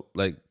just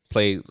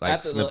played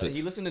snippets.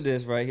 He listened to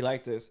this, right? He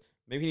liked this.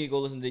 Maybe he need to go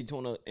listen to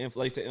Daytona in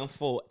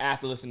full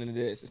after listening to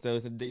this instead of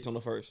listening to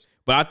Daytona first.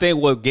 But I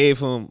think what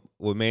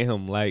made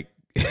him like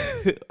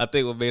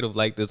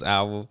this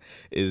album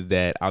is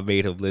that I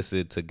made him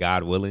listen to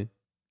God Willing.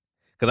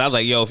 Because I was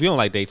like, yo, if you don't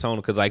like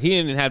Daytona, because like he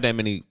didn't have that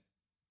many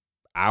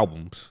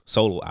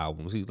solo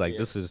albums. He's like,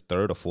 This is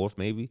third or fourth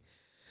maybe.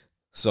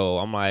 So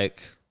I'm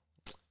like,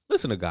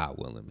 listen to God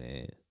Willing,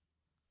 man.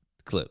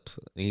 Clips.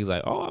 And he's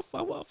like, oh, I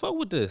fuck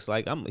with this.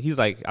 Like he's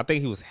like, I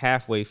think he was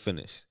halfway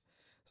finished.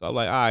 So I'm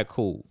like, all right,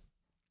 cool.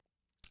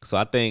 So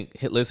I think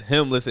him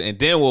listen. And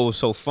then what was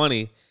so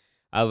funny,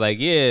 I was like,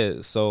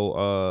 yeah,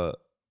 so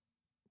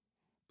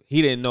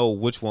he didn't know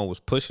which one was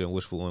pushing,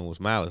 which one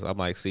was Malice. I'm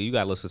like, see, you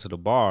got to listen to the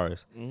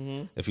bars.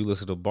 Mm-hmm. If you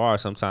listen to the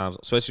bars, sometimes,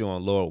 especially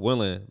on Lord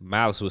Willing,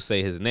 Malice would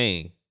say his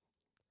name.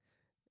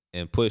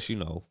 And Push, he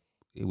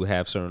would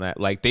have certain,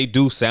 like they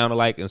do sound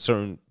alike in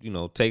certain,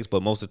 takes,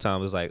 but most of the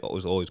time it's like,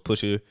 it's always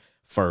Pusher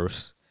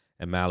first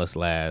and Malice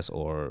last,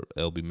 or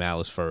it'll be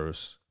Malice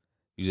first.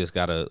 You just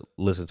got to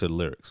listen to the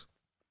lyrics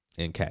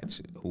and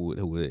catch who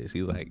it is.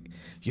 He's like,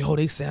 yo,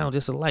 they sound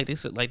just alike. They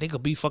said like they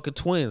could be fucking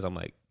twins. I'm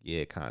like,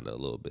 yeah, kind of a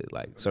little bit,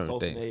 like certain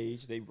close things. In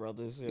age, they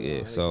brothers.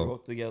 Yeah, so they grew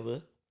up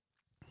together.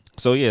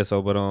 So yeah,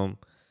 but and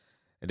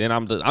then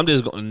I'm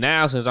just going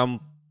now, since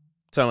I'm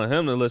telling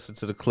him to listen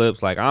to the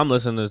clips. Like I'm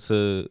listening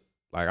to,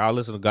 like I'll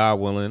listen to God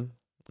Willing,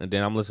 and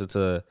then I'm listening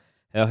to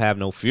Hell Have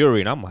No Fury,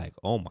 and I'm like,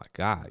 oh my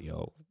God,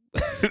 yo.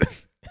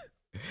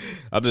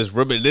 I'm just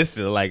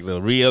reminiscing like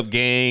the Re-Up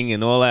Gang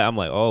and all that. I'm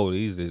like, oh,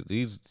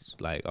 these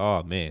like,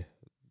 oh man,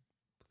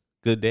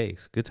 good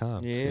days, good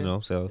times, Yeah, you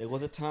know. So it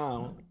was a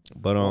time,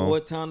 but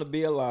what time to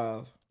be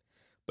alive.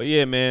 but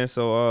yeah, man.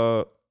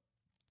 So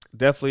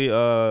definitely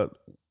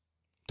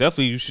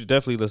you should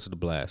definitely listen to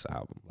Blast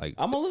album. Like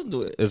I'm gonna listen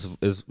to it. It's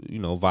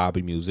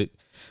vibey music.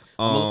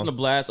 I'm gonna listen to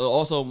Blast.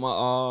 Also,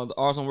 my the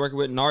artist I'm working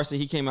with, Narcy,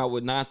 he came out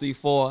with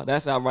 934.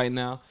 That's out right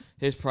now.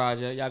 His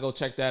project, y'all go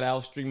check that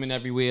out. Streaming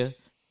everywhere.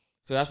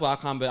 So that's why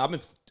I've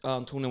been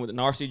tuned in with the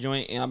Narcy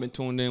joint, and I've been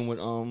tuned in with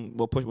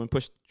when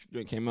Push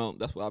joint came out.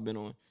 That's what I've been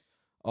on.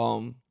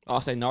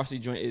 I'll say Narcy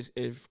joint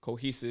is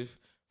cohesive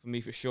for me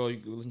for sure. You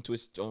can listen to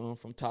it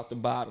from top to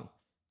bottom.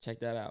 Check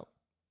that out.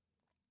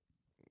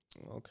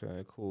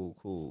 Okay,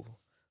 cool.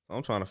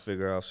 I'm trying to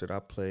figure out should I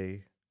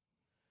play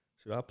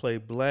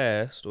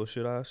Blast or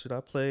should I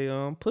play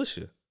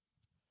Pusha?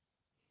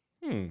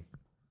 I'm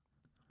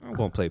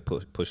gonna play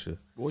Pusha.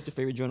 What's your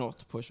favorite joint off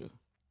the Pusha?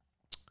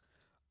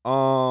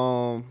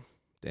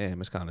 Damn,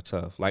 it's kind of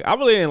tough. Like I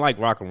really didn't like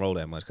rock and roll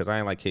that much because I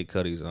ain't like Kid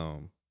Cudi's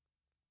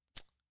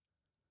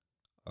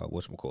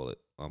whatchamacallit,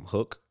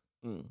 hook.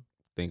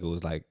 Think it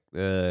was like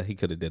he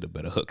could have did a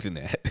better hook than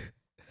that.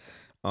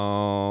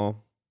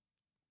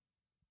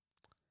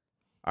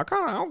 I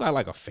don't got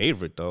like a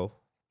favorite though.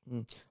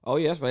 Oh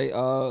yeah, that's right.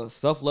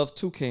 Self Love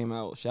 2 came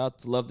out. Shout out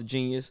to Love the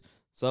Genius.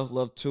 Self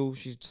Love 2.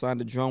 She signed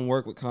the drum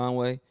work with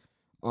Conway.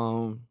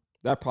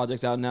 That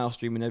project's out now,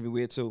 streaming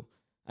everywhere too.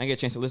 I ain't get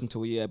a chance to listen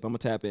to it yet, but I'm gonna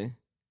tap in.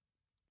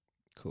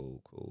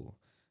 Cool.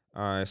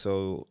 All right,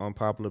 so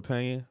unpopular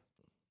opinion.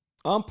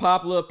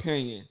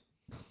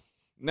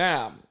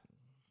 Now,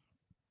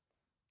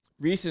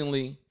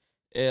 recently,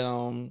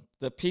 the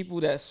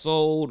people that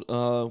sold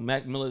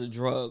Mac Miller the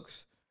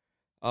drugs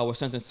were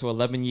sentenced to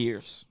 11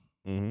 years.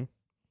 Mm-hmm.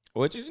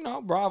 Which is,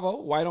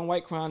 bravo. White on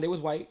white crime. They was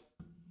white.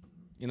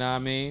 You know what I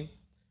mean?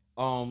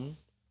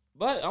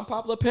 But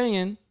unpopular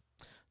opinion,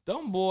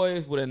 them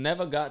boys would have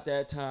never got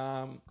that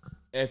time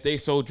if they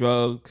sold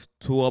drugs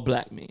to a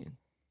black man.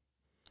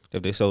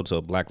 If they sold to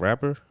a black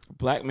rapper?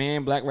 Black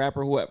man, black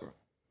rapper, whoever.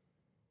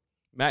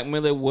 Mac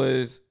Miller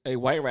was a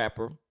white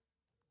rapper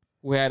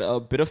who had a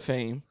bit of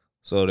fame.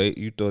 So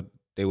you thought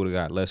they would have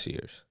got less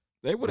years?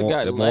 They would have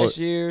got less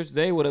years.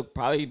 They would have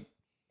probably,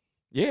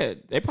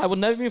 they probably would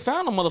never even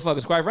found them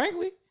motherfuckers, quite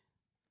frankly.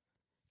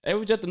 It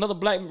was just another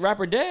black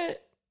rapper dead.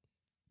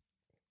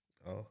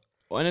 Oh.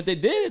 And if they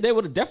did, they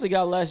would have definitely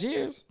got less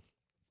years.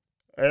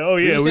 Oh,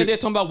 yeah. You said they're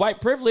talking about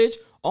white privilege.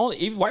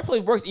 Even white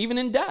privilege works even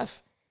in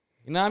death.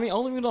 You know what I mean?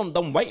 Only reason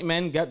them white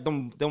men got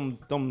them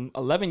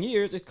 11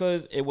 years is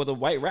because it was a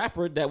white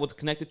rapper that was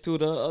connected to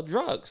the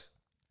drugs.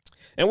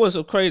 And what's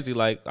so crazy,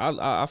 like,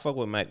 I fuck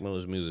with Mac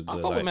Miller's music. I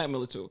fuck with Mac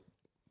Miller too.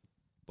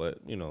 But,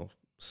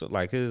 so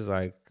like his,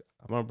 like,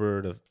 I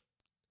remember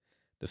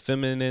the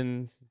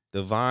Feminine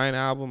Divine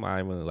album, I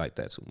didn't really like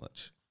that too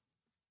much.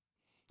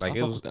 Like,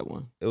 I fuck with that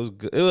one. It was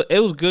good. It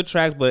was good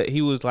tracks, but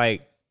he was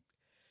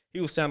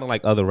sounding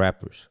like other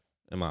rappers,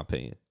 in my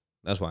opinion.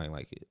 That's why I didn't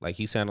like it. Like,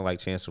 he sounded like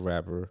Chance the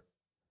Rapper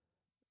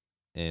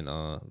and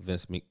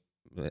Vince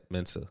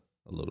Mensa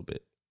a little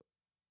bit.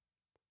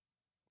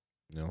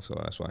 So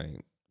that's why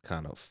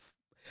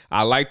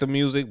I like the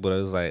music, but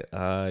it was like,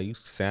 you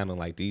sounding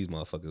like these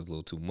motherfuckers a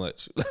little too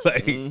much.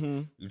 Like,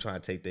 you trying to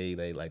take they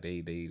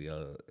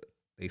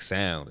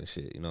sound and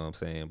shit, you know what I'm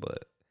saying?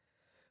 But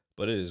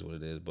it is what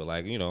it is. But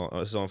like,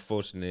 it's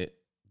unfortunate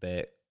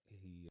that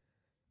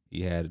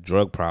he had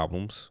drug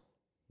problems,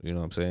 you know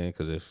what I'm saying?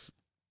 Because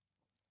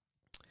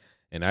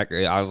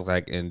I was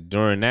like, and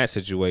during that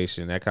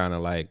situation, that kind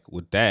of like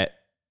with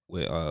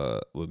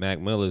Mac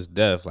Miller's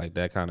death, like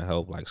that kind of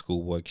helped like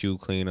Schoolboy Q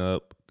clean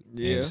up,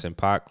 Anderson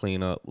 .Paak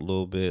clean up a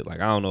little bit. Like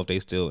I don't know if they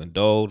still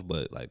indulge,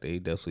 but like they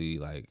definitely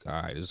like,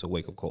 all right, this is a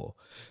wake up call.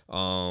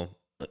 But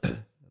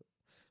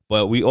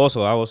I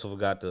also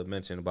forgot to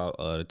mention about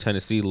the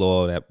Tennessee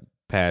law that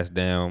passed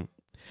down,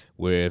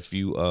 where if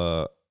you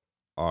are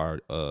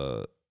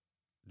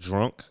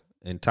drunk,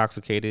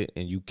 intoxicated,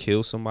 and you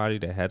kill somebody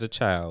that has a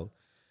child,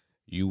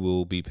 you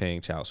will be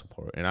paying child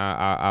support. And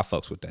I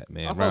fucks with that,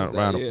 man.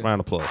 Round of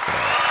applause for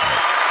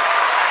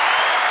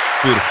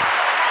that. Like, beautiful.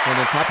 And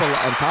on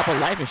top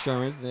of life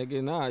insurance,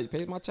 nigga, you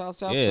pay my child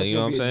support. Yeah, you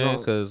know what I'm saying?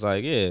 Because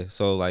like,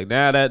 so like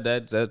now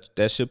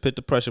that should put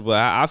the pressure. But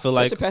I feel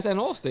like should pass that in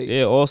all states.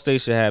 Yeah, all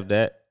states should have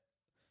that.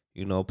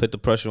 Put the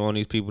pressure on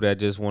these people that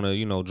just want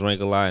to, drink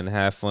a lot and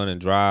have fun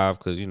and drive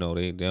because, they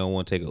don't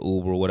want to take an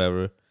Uber or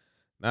whatever.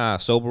 Nah,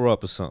 sober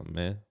up or something,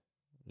 man.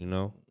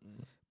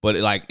 But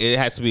it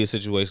has to be a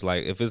situation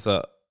like if it's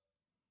a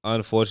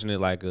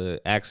unfortunate like a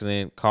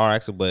car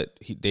accident, but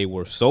they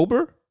were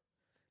sober,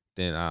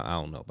 then I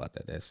don't know about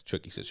that. That's a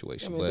tricky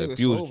situation. But if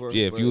you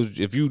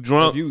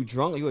drunk, you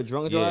a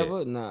drunk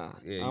driver, nah.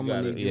 I'm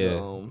gonna need you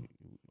to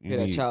pay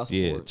that child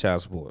support. Yeah,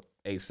 child support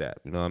ASAP.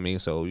 You know what I mean?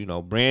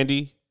 So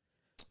Brandy,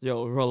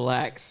 Yo,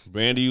 relax.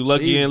 Brandy, you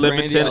lucky Leave and live in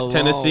Brandy alone.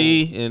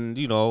 Tennessee, and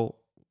because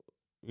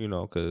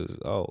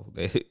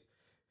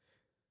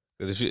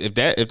if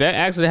that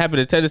accident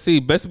happened in Tennessee,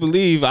 best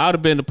believe I would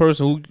have been the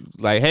person who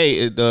like,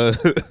 hey,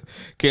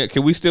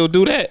 can we still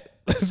do that?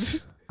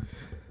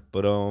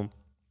 But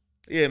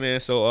yeah, man.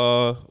 So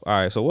all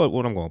right. So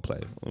what I'm gonna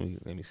play?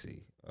 Let me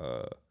see.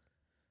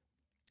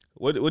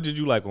 What did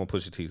you like on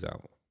Pusha T's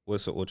album?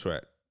 What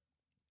track?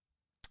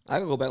 I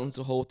could go back and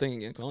listen to the whole thing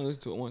again. I only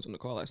listened to it once on the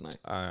car last night.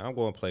 All right, I'm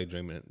going to play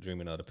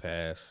Dreaming of the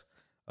Past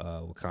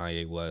with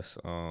Kanye West.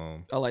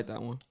 I like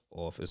that one.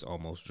 Off It's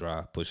Almost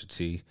Dry, Pusha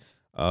T.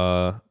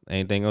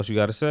 Anything else you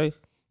got to say?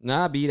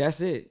 Nah, B,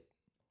 that's it.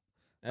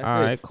 That's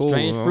all it. Right, cool.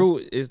 Strange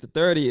Fruit is the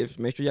 30th.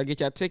 Make sure y'all get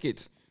y'all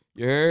tickets.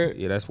 You heard?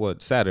 Yeah, that's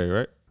what, Saturday,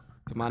 right?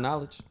 To my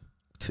knowledge.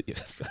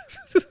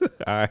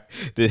 All right.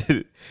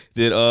 Did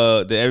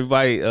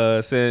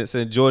everybody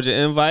send Georgia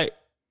invite?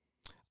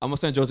 I'm gonna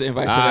send George an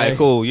invite today. All right,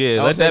 cool.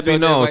 Yeah, let that be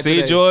known.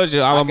 See, George,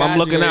 I'm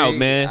looking out,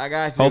 man. I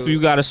got you. Hopefully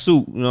you got a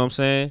suit. You know what I'm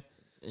saying?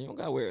 You don't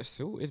gotta wear a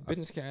suit. It's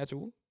business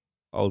casual.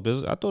 Oh,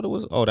 business. I thought it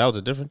was. Oh, that was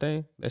a different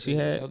thing that she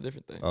had. That was a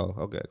different thing. Oh,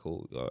 okay,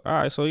 cool. All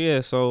right, so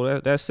yeah,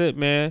 so that's it,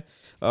 man.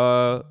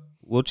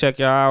 We'll check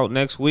y'all out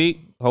next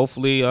week.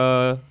 Hopefully,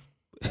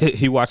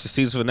 he watched the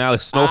season finale,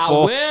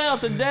 Snowfall. I will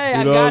today. You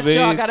I know got what I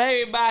y'all. I mean? got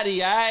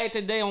everybody. All right,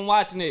 today I'm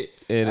watching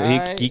it.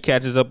 And he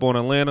catches up on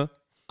Atlanta.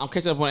 I'm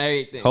catching up on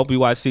everything. Hope you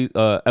watch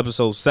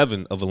episode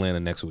 7 of Atlanta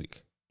next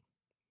week.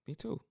 Me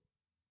too.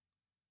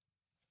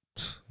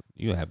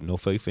 You have no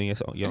faith in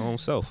your own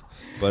self.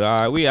 But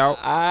all right, we out.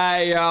 All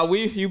right, y'all.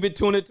 You been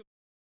tuning to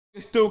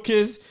Stu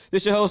Kids.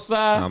 This your host,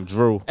 Sai. I'm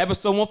Drew.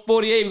 Episode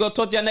 148. We're going to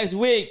talk to y'all next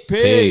week.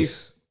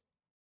 Peace.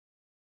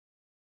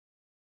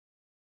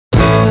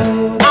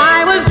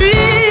 I was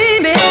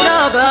dreaming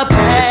of the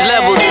past. It's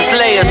levels, it's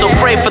layers, so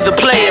pray for the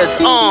players.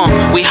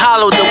 We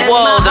hollow the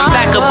walls and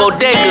back up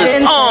bodegas.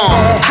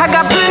 I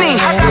got plenty.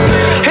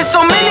 It's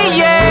so many,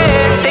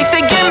 yeah. They say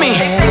gimme.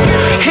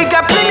 He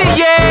got plenty,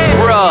 yeah.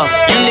 Bruh,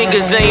 you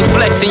niggas ain't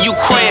flexing, you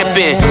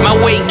cramping. My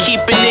weight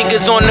keeping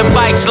niggas on the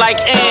bikes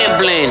like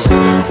ambling.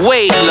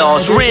 Weight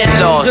loss, rent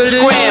loss,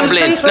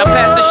 scrambling. Now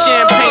pass the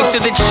champagne to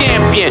the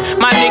champion.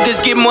 My niggas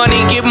get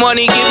money, get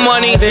money, get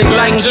money.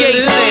 Like Ye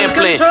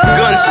sampling.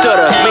 Gun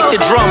stutter, make the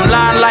drum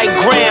line like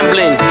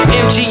Grambling.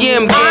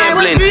 MGM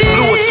gambling,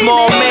 blew a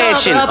small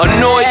mansion.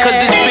 Annoyed cause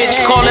this bitch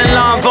calling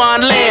Lon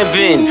Von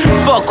Lanvin.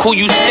 Fuck who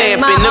you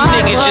stamping, them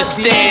niggas just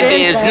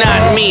standing. It's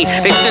not me,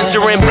 they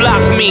censor and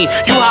block me.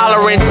 You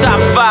hollering top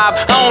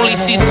 5, I only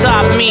see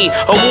top me.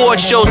 Award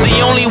shows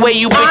the only way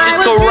you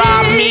bitches can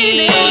rob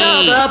me.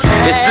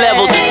 It's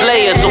levels, it's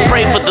layers, so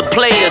pray for the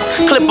players.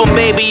 Clip him,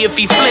 baby, if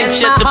he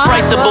flinch at the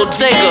price of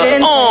Bottega.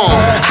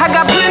 I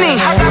got plenty,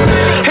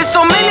 it's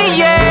so many,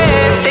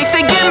 yeah. They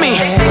say gimme,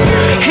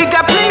 he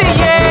got plenty,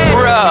 yeah.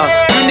 Bruh,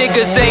 you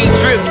niggas ain't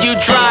drip, you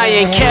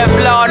drying.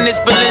 Kevlar in this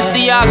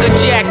Balenciaga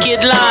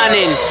jacket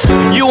lining.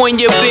 You and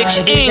your bitch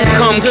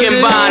income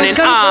combining.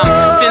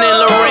 I'm sending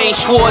Lorraine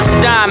Schwartz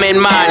diamond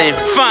mining.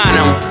 Find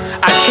 'em.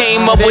 I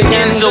came up with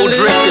Enzo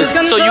drifters,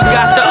 so you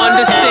got to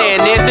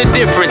understand there's a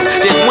difference.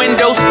 There's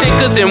window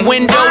stickers and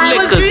window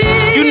liquors.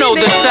 You know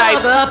the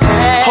type.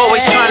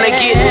 Always trying to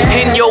get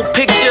in your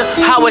picture.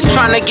 Always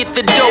trying to get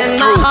the dope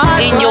through.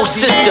 In your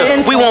sister,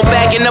 we won't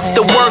bagging up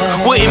the work.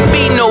 Wouldn't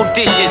be no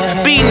dishes,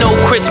 be no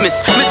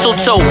Christmas.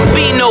 Mistletoe,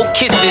 be no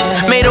kisses.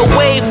 Made a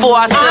way for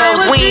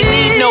ourselves, we ain't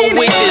need no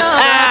wishes.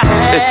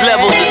 It's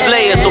levels, it's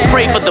layers, so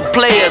pray for the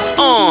players.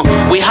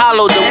 We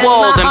hollow the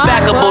walls and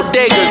back up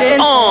bodegas.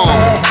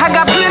 I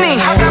got plenty,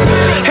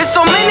 it's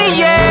so many,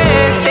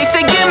 yeah. They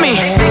say gimme,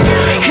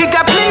 he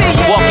got plenty,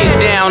 yeah. Walking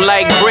down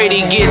like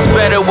Brady gets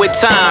better with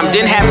time.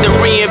 Didn't have to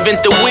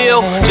reinvent the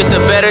wheel, just a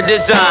better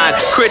design.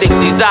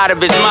 Critics, he's out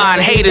of his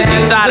mind. Haters,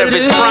 he's out of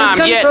his prime.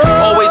 Yet,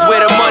 always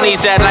where the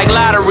money's at, like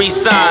lottery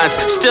signs.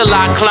 Still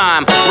I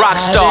climb,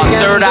 rockstar,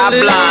 third eye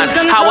blind.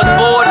 I was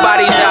bored by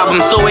these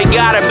albums, so it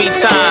gotta be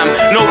time.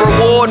 No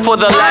reward for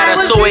the latter,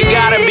 so it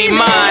gotta be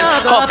mine.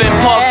 Huff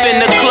and puff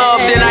in the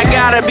club, then I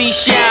gotta be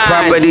shine.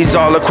 Properties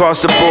all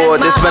across the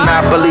board, this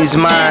monopoly's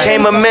mine.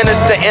 Came a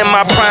minister in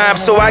my prime,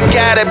 so I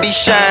gotta be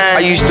shine.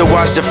 I used to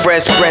watch the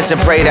Fresh Prince and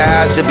pray the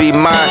house to be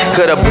mine.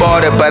 Could've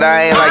bought it, but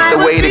I ain't like the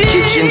way the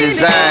kitchen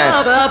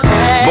designed.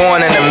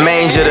 Born in a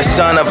manger, the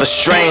son of a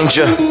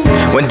stranger.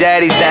 When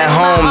daddy's not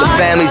home, the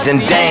family's in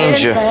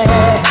danger.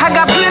 I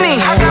got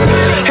plenty,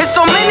 it's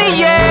so many.